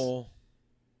sickness, awful.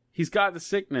 he's got the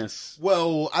sickness.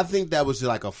 Well, I think that was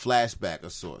like a flashback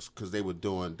of sorts because they were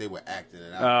acting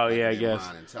it out. Oh, like, yeah, I in their guess.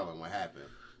 mind and telling what happened.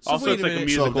 Also, wait it's a like a minute.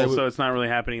 musical, So they so would- it's not really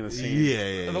happening in the scene.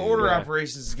 Yeah. The order yeah.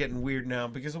 operations is getting weird now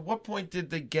because at what point did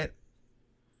they get?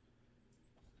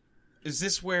 Is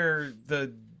this where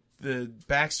the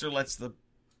Baxter lets the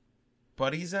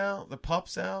buddies out, the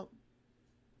pups out?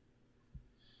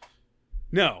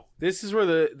 No, this is where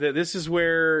this is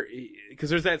where, because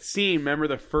there's that scene. Remember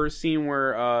the first scene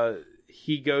where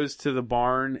he goes to the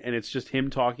barn and it's just him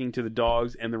talking to the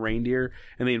dogs and the reindeer,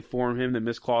 and they inform him that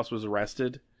Miss Claus was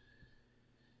arrested.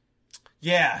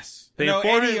 Yes. They no,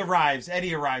 inform Eddie him- arrives.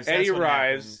 Eddie arrives. That's Eddie what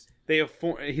arrives.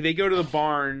 They go to the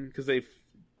barn because they.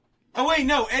 Oh wait,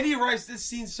 no, Eddie arrives. This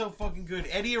scene's so fucking good.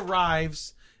 Eddie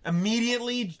arrives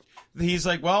immediately. He's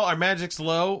like, "Well, our magic's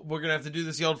low. We're gonna have to do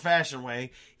this the old-fashioned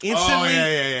way." Instantly,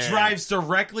 yeah. drives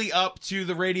directly up to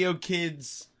the radio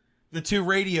kids, the two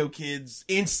radio kids.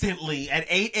 Instantly at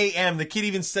 8 a.m. The kid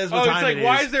even says what Oh, it's time like, it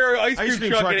why is. is there an ice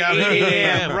cream truck at 8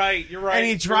 a.m.? Right, you're right. And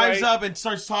he you're drives right. up and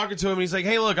starts talking to him. And he's like,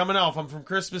 "Hey, look, I'm an elf. I'm from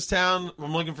Christmas Town.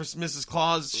 I'm looking for Mrs.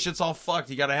 Claus. Shit's all fucked.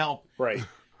 You gotta help." Right.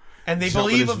 And they Jumping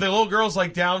believe his- the little girl's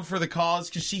like down for the cause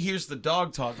because she hears the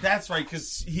dog talk. That's right,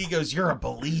 because he goes, "You're a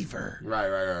believer," Right.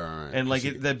 and like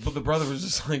the brother was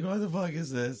just like, "What the fuck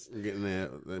is this?" Getting there,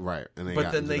 right? And they But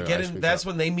got then into they their get ice in. cream That's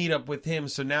truck. when they meet up with him.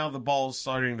 So now the ball's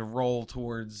starting to roll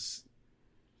towards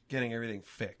getting everything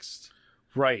fixed.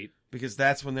 Right. Because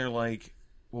that's when they're like,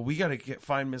 well, we got to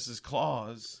find Mrs.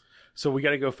 Claus. So we got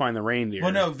to go find the reindeer.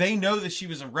 Well, no, they know that she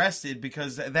was arrested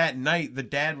because that night the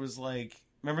dad was like,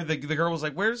 remember the girl was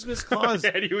like, "Where's Miss Claus?"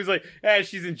 And he was like,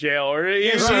 she was in jail. Or,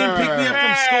 Yeah, she didn't pick me up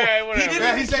from school. He didn't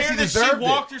Yeah, he even said care she that she deserved it.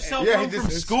 walked herself Yeah, home he from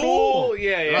did- school.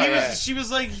 Yeah. She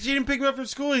was like, she didn't pick me up from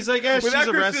school. He's like, she's Without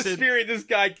Christmas arrested. spirit, this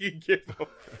guy can give a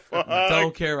fuck.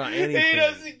 Don't care about anything. He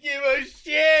doesn't give a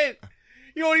shit.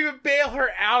 You won't even bail her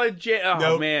out of jail. Oh,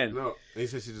 Nope. man. No, he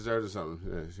said she deserved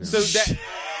something. Yeah, So that...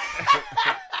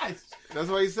 that's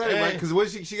why he said it, right? Because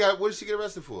what did she get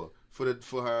arrested for?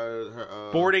 For her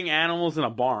boarding animals in a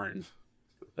barn.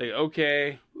 Like,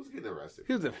 okay. Who's getting arrested?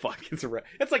 Who the fuck gets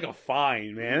arrested? That's like a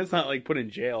fine, man. It's not like put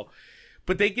in jail.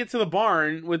 But they get to the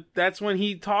barn that's when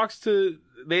he talks to,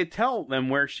 they tell them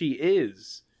where she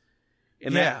is.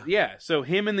 And so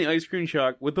him and the ice cream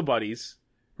truck with the buddies,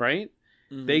 right?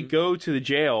 Mm-hmm. They go to the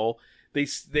jail. They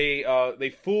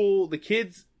fool the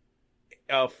kids,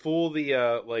 fool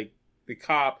the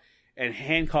cop and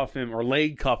handcuff him or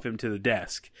leg cuff him to the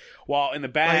desk. While in the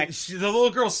back, the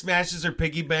little girl smashes her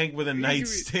piggy bank with a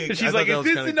nightstick. She's like, "Is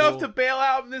this enough to bail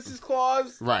out Mrs.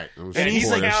 Claus?" Right, and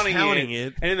he's like counting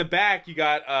it. And in the back, you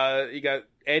got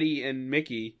Eddie and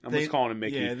Mickey. I'm just calling him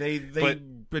Mickey. Yeah, they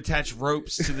attach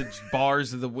ropes to the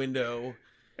bars of the window.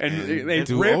 And they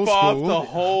rip off the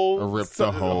whole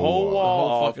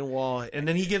wall, fucking wall. And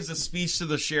then he gives a speech to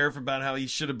the sheriff about how he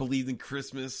should have believed in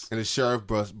Christmas. And the sheriff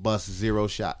busts 0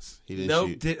 shots. He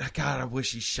didn't shoot. God, I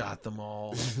wish he shot them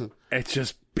all. It's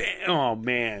just, oh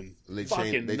man, they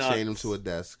chain him to a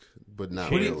desk, but not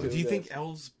really. Do you think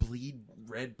elves bleed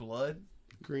red blood?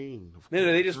 Green. No,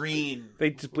 they just green.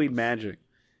 They just bleed magic.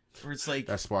 Where it's like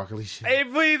that sparkly shit. They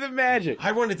bleed the magic.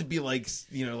 I want it to be like,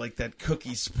 like that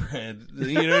cookie spread.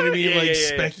 You know what I mean?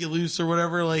 Speculoos or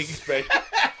whatever. Like.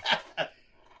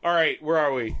 All right, where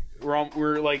are we?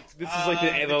 We're like, this is like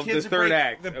the third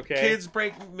act. The okay. Kids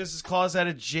break Mrs. Claus out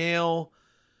of jail.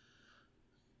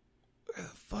 Where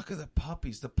the fuck are the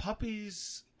puppies? The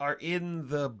puppies are in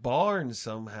the barn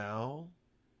somehow.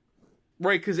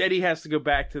 Right, because Eddie has to go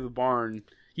back to the barn.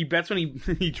 He bets when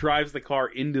he drives the car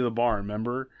into the barn.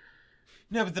 Remember?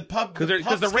 No, but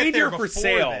because the reindeer for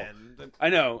sale. I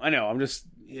know. I'm just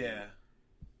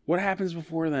What happens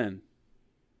before then?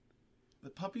 The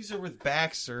puppies are with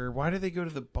Baxter. Why do they go to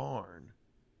the barn?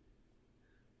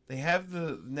 They have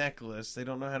the necklace. They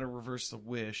don't know how to reverse the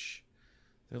wish.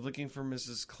 They're looking for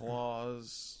Mrs.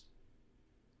 Claus.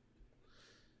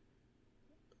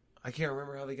 I can't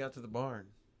remember how they got to the barn.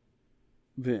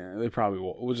 Yeah, they probably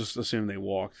we'll just assume they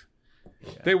walked.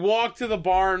 Yeah. They walked to the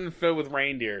barn filled with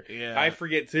reindeer. Yeah. I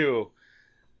forget too.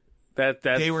 That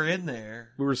they were in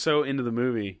there. We were so into the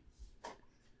movie.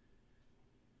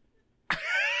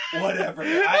 Whatever.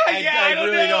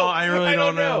 I really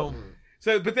don't know.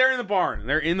 So, but they're in the barn.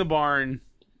 They're in the barn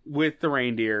with the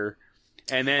reindeer,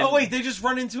 and then they just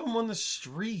run into them on the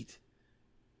street.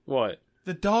 What?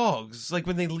 The dogs, like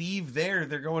when they leave there,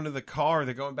 they're going to the car.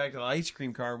 They're going back to the ice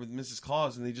cream car with Mrs.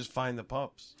 Claus, and they just find the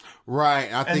pups. Right.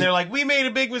 And they're like, "We made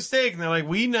a big mistake." And they're like,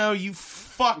 "We know you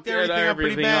fucked everything up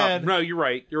pretty bad." No, you're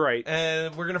right.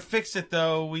 And we're gonna fix it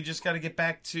though. We just got to get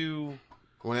back to.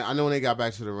 I know when they got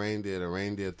back to the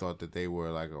reindeer thought that they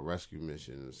were like a rescue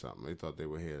mission or something. They thought they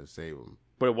were here to save them.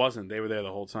 But it wasn't. They were there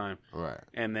the whole time. Right.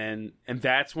 And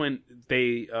that's when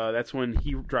that's when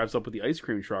he drives up with the ice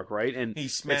cream truck, right? And he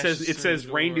smashes it says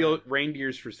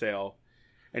reindeers for sale.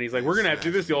 And he's like, "We're going to have to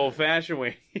do this the old-fashioned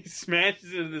way." He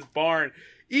smashes into this barn.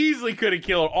 Easily could have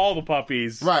killed all the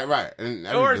puppies. Right.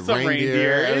 Or some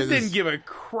reindeer. It didn't give a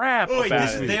crap about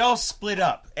it. They all split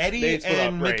up. Eddie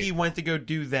and Mickey went to go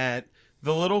do that.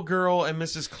 The little girl and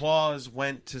Mrs. Claus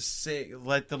went to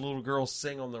let the little girl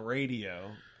sing on the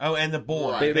radio. Oh, and the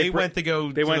boy. Right. They went to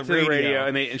go They went to the radio.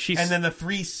 And then the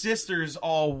 3 sisters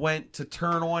all went to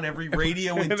turn on every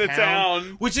radio in the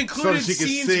town. Which included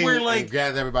scenes where, like, and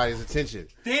gather everybody's attention.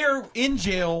 They're in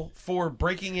jail for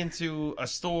breaking into a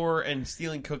store and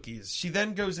stealing cookies. She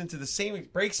then breaks into the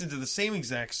same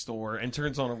exact store and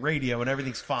turns on a radio, and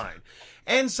everything's fine.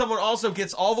 And someone also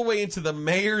gets all the way into the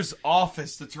mayor's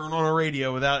office to turn on a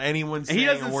radio without anyone saying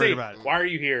a word about it. "Why are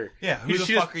you here?" Yeah, who the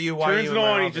fuck are you? Why are you in my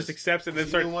on, office? he just accepts it and then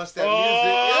starts. Wants that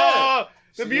music.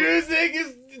 The music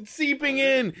is seeping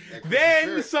in.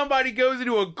 Then somebody goes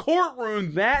into a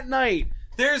courtroom that night.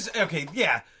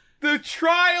 The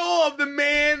trial of the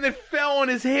man that fell on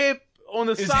his hip on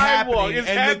the sidewalk is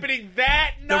happening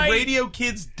that night. The radio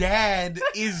kid's dad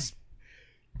is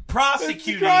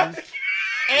prosecuting.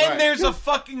 And there's a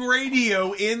fucking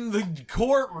radio in the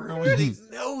courtroom. It makes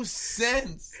no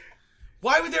sense.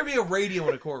 Why would there be a radio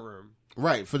in a courtroom?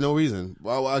 Right, for no reason.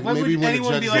 Well, Why maybe would when the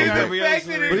anyone judge be is like, over. "Every else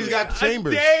But But he's got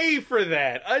chambers. A day for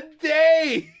that. A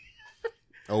day.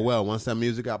 Oh, well, once that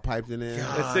music got piped in there,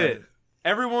 That's it.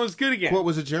 Everyone was good again. court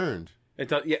was adjourned. It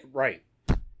does, yeah, right.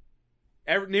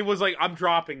 It was like, I'm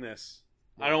dropping this.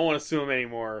 I don't want to sue him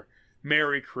anymore.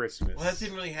 Merry Christmas. Well, that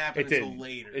didn't really happen It until didn't.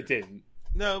 later. It didn't.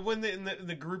 No, when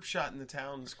the group shot in the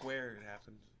town square, it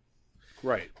happened.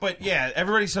 Right. But yeah,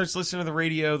 everybody starts listening to the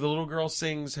radio. The little girl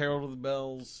sings "Herald of the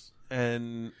Bells,"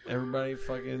 and everybody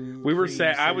fucking. We were screams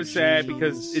sad. I their was sad jeans.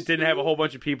 because it didn't have a whole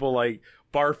bunch of people like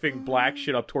barfing black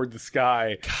shit up toward the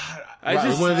sky. God, I Right,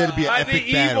 just we wanted there to be an epic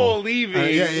the battle. evil leaving.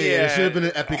 Yeah. It should have been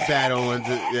an epic battle.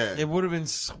 Yeah. it would have been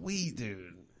sweet, dude.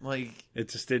 Like, It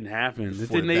just didn't happen. It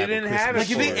Before didn't. They that didn't Christmas have it. like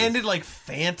if for it us. ended like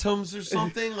Phantoms or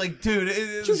something, like, dude,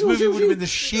 this movie would have been the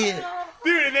shit.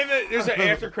 Dude, and then there's an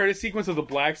after credit sequence of the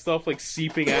black stuff like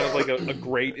seeping out of like a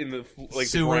grate in the like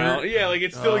Sewer. the ground. Yeah, like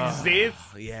it still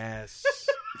exists. Yes.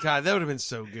 God, that would have been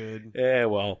so good. Yeah,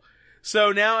 well.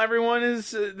 So now everyone is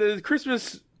the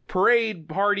Christmas parade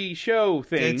party show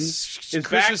thing It's is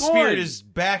Christmas back spirit on. is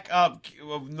back up.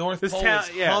 North This Pole town,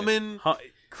 is yeah. humming.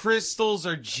 Crystals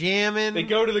are jamming. They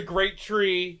go to the great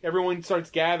tree. Everyone starts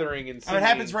gathering and And singing. it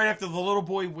happens right after the little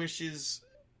boy wishes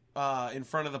in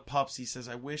front of the pups. He says,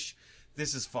 "I wish."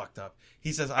 This is fucked up.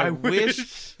 He says, "I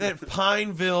wish that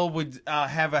Pineville would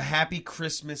have a happy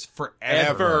Christmas forever."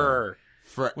 Ever.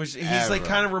 Which he's like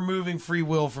kind of removing free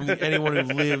will from anyone who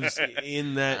lives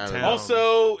in that town.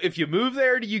 Also, if you move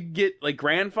there, do you get like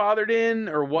grandfathered in,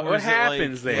 or what? Or What is it like-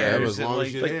 happens yeah, there? Yeah, or as is it long as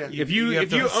like- you're like, there. you- If you have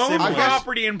to own assimilate.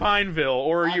 property in Pineville,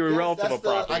 or you're a relative of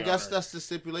property, I guess owner. that's the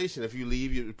stipulation. If you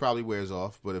leave, it probably wears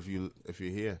off. But if you're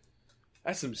here,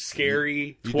 That's some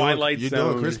scary you're Twilight doing, Zone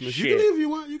you're doing Christmas. shit. You can leave if you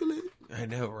want. You can leave. I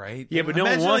know, right? Yeah, but no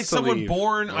one imagine wants like to someone leave.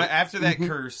 born after that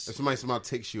curse. If somebody somehow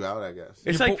takes you out, I guess.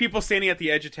 It's You're like people standing at the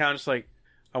edge of town, just like,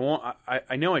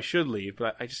 I know I should leave,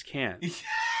 but I just can't.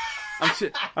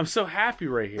 I'm so happy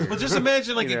right here. But just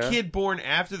imagine like You a know? kid born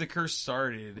after the curse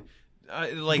started.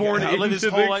 Like Born live his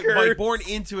into whole the life, curse. like born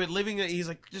into it, living it. He's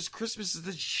like, just Christmas is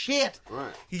the shit.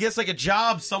 Right. He gets like a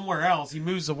job somewhere else. He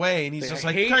moves away, and he's just I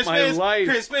like, hate my Christmas, life.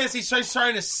 Christmas. He starts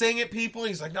trying to sing at people. And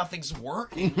he's like, nothing's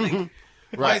working.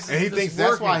 Like, why Right, is and he this thinks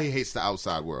that's working? why he hates the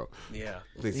outside world. Yeah,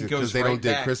 Thinks he because goes they right don't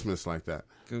dig back. Christmas like that.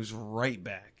 Goes right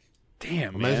back.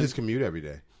 Damn, Imagine man, his commute every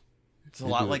day. It's a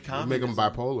lot like It'd make him communism.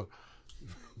 bipolar.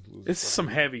 this is some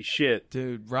heavy shit.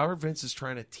 Dude, Robert Vince is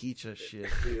trying to teach us shit.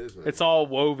 It's all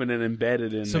woven and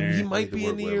embedded in So there. he might to be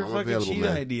work into with your him. I'm fucking available, cheetah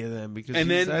man. idea then, because And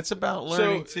then- that's about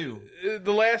learning too.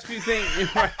 The last few things,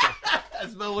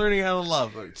 That's about learning how to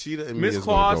love. Look, Cheetah and me Miss is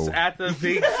gonna Claus go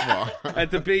at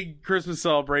the big Christmas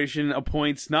celebration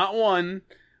appoints not one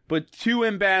but 2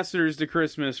 ambassadors to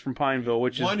Christmas from Pineville,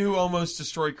 which is One who almost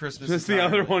destroyed Christmas. just the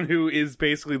other entirely. one who is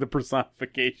basically the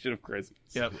personification of Christmas.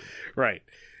 Yep. Right.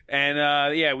 And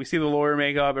yeah, we see the lawyer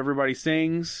makeup. Everybody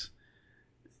sings,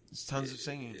 It's tons of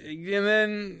singing. and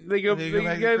then they go They to go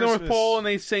back to North Christmas. Pole and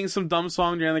they sing some dumb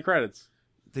song during the credits.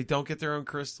 They don't get their own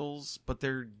crystals, but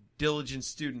they're diligent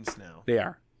students now. They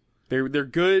are. They're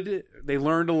good. They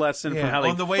learned a lesson Yeah, from how they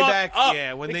on the way fucked back, up.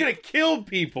 yeah, when they they- could have killed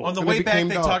people. On the And way they back, became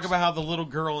they dogs. talk about how the little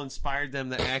girl inspired them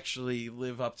to actually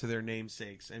live up to their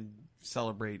namesakes and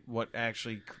celebrate what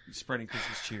actually spreading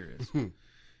Christmas cheer is.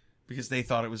 Because they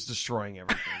thought it was destroying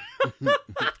everything.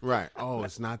 Right. Oh,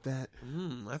 it's not that.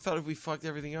 I thought if we fucked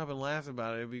everything up and laughed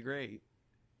about it, it'd be great.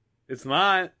 It's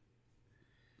not.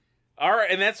 All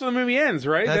right, and that's when the movie ends,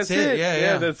 right? That's it.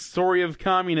 Yeah. The story of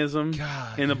communism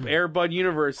God. in the Air Bud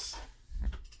universe.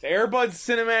 The Air Bud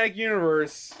cinematic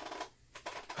universe.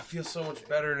 I feel so much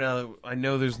better now that I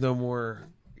know there's no more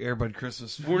Airbud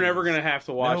Christmas. We're never going to have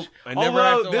to watch. Nope. I never Although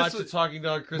have to this watch was- the Talking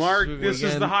Dog Christmas Mark, movie this is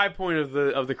again. the high point of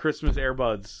the Christmas Air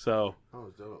Buds. So,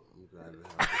 Oh, dope. I'm glad to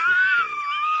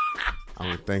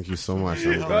have thank you so much.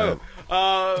 I'm glad.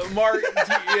 Mark,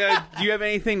 do you have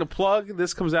anything to plug?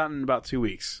 This comes out in about 2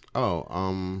 weeks.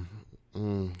 Oh,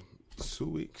 2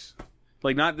 weeks.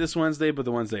 Like not this Wednesday, but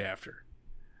the Wednesday after.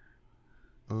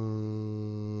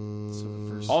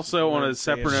 Also, on a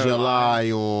separate note,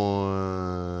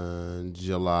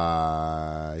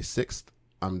 July 6th,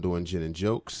 I'm doing Gin and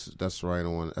Jokes. That's right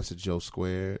on. That's a Joe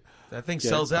Squared. That thing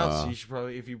sells out, so you should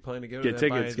probably, if you plan to go to get that,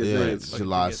 tickets, buy get it. Yeah, tickets. it's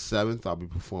July 7th. I'll be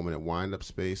performing at Wind Up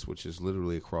Space, which is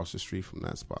literally across the street from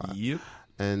that spot. Yep.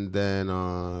 And then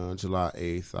July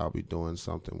 8th, I'll be doing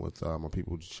something with my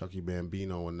people, Chucky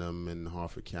Bambino and them in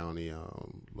Harford County.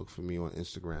 Look for me on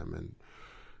Instagram and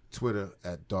Twitter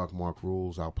at Dark Mark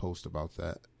Rules. I'll post about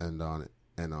that. And on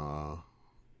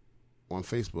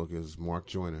Facebook is Mark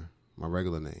Joyner, my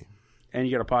regular name. and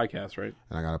you got a podcast, right?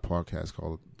 And I got a podcast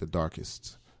called The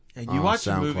Darkest. And you watch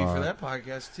a movie SoundCloud. for that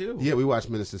podcast too. Yeah, we watch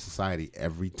Menace to Society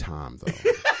every time, though.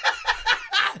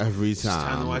 Every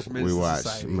time to watch Menace we to watch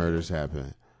Society. Murders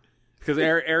Happen. Because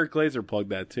Eric Glazer plugged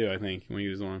that too, I think, when he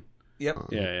was on. Yep.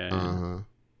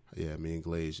 Yeah, me and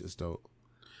Glaze is dope.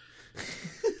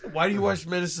 Why do you watch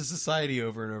Menace to Society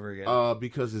over and over again?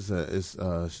 Because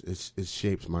it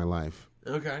shapes my life.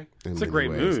 Okay. It's a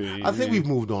great movie. I think we've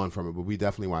moved on from it, but we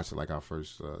definitely watched it like our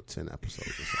first 10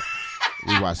 episodes or so.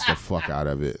 We watched the fuck out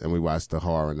of it, and we watched the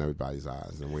horror in everybody's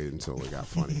eyes and waited until it got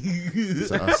funny.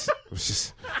 So it was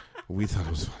just, we thought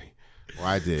it was funny. Well,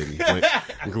 I did.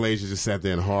 Glazer just sat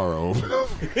there in horror over and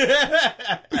over.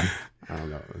 I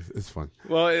don't know. It's fun.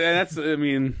 Well, and that's, I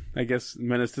mean, I guess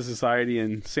Menace to Society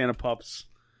and Santa Paws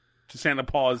too.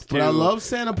 But I love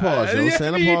Santa Paws, yo. Yeah,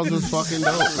 Santa Paws is fucking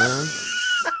dope, man.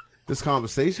 This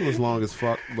conversation was long as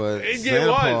fuck, but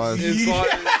Santa Paws...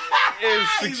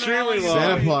 It's extremely long.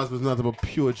 Santa Paws was nothing but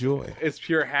pure joy. It's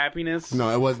pure happiness.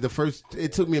 No, it was the first.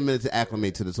 It took me a minute to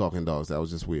acclimate to the talking dogs. That was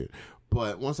just weird.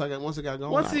 But once it got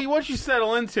going, Once you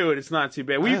settle into it, it's not too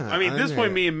bad. This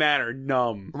point, me and Matt are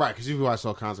numb. Right, because you've watched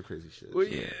all kinds of crazy shit. Well,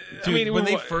 So. yeah. Dude, when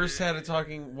they first had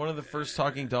one of the first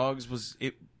talking dogs was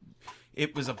it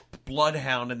was a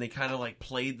bloodhound, and they kind of like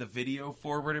played the video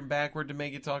forward and backward to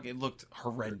make it talk. It looked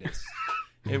horrendous.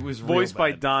 It was voiced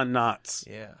by bad. Don Knotts.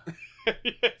 Yeah.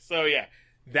 So yeah,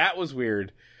 that was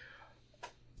weird.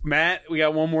 Matt, we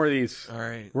got one more of these. All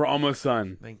right. We're almost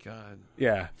done. Thank God.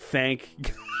 Yeah, thank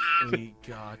We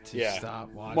got to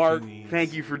stop watching Mark, these.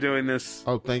 thank you for doing this.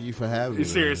 Oh, thank you for having me.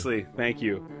 Seriously, thank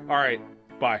you. All right,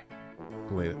 bye.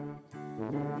 Later.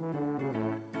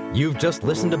 You've just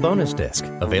listened to Bonus Disc,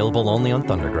 available only on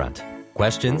Thundergrunt.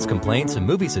 Questions, complaints, and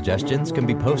movie suggestions can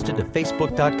be posted to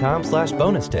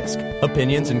facebook.com/bonusdisc.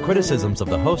 Opinions and criticisms of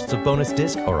the hosts of Bonus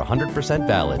Disc are 100%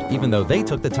 valid, even though they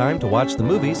took the time to watch the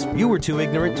movies you were too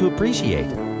ignorant to appreciate.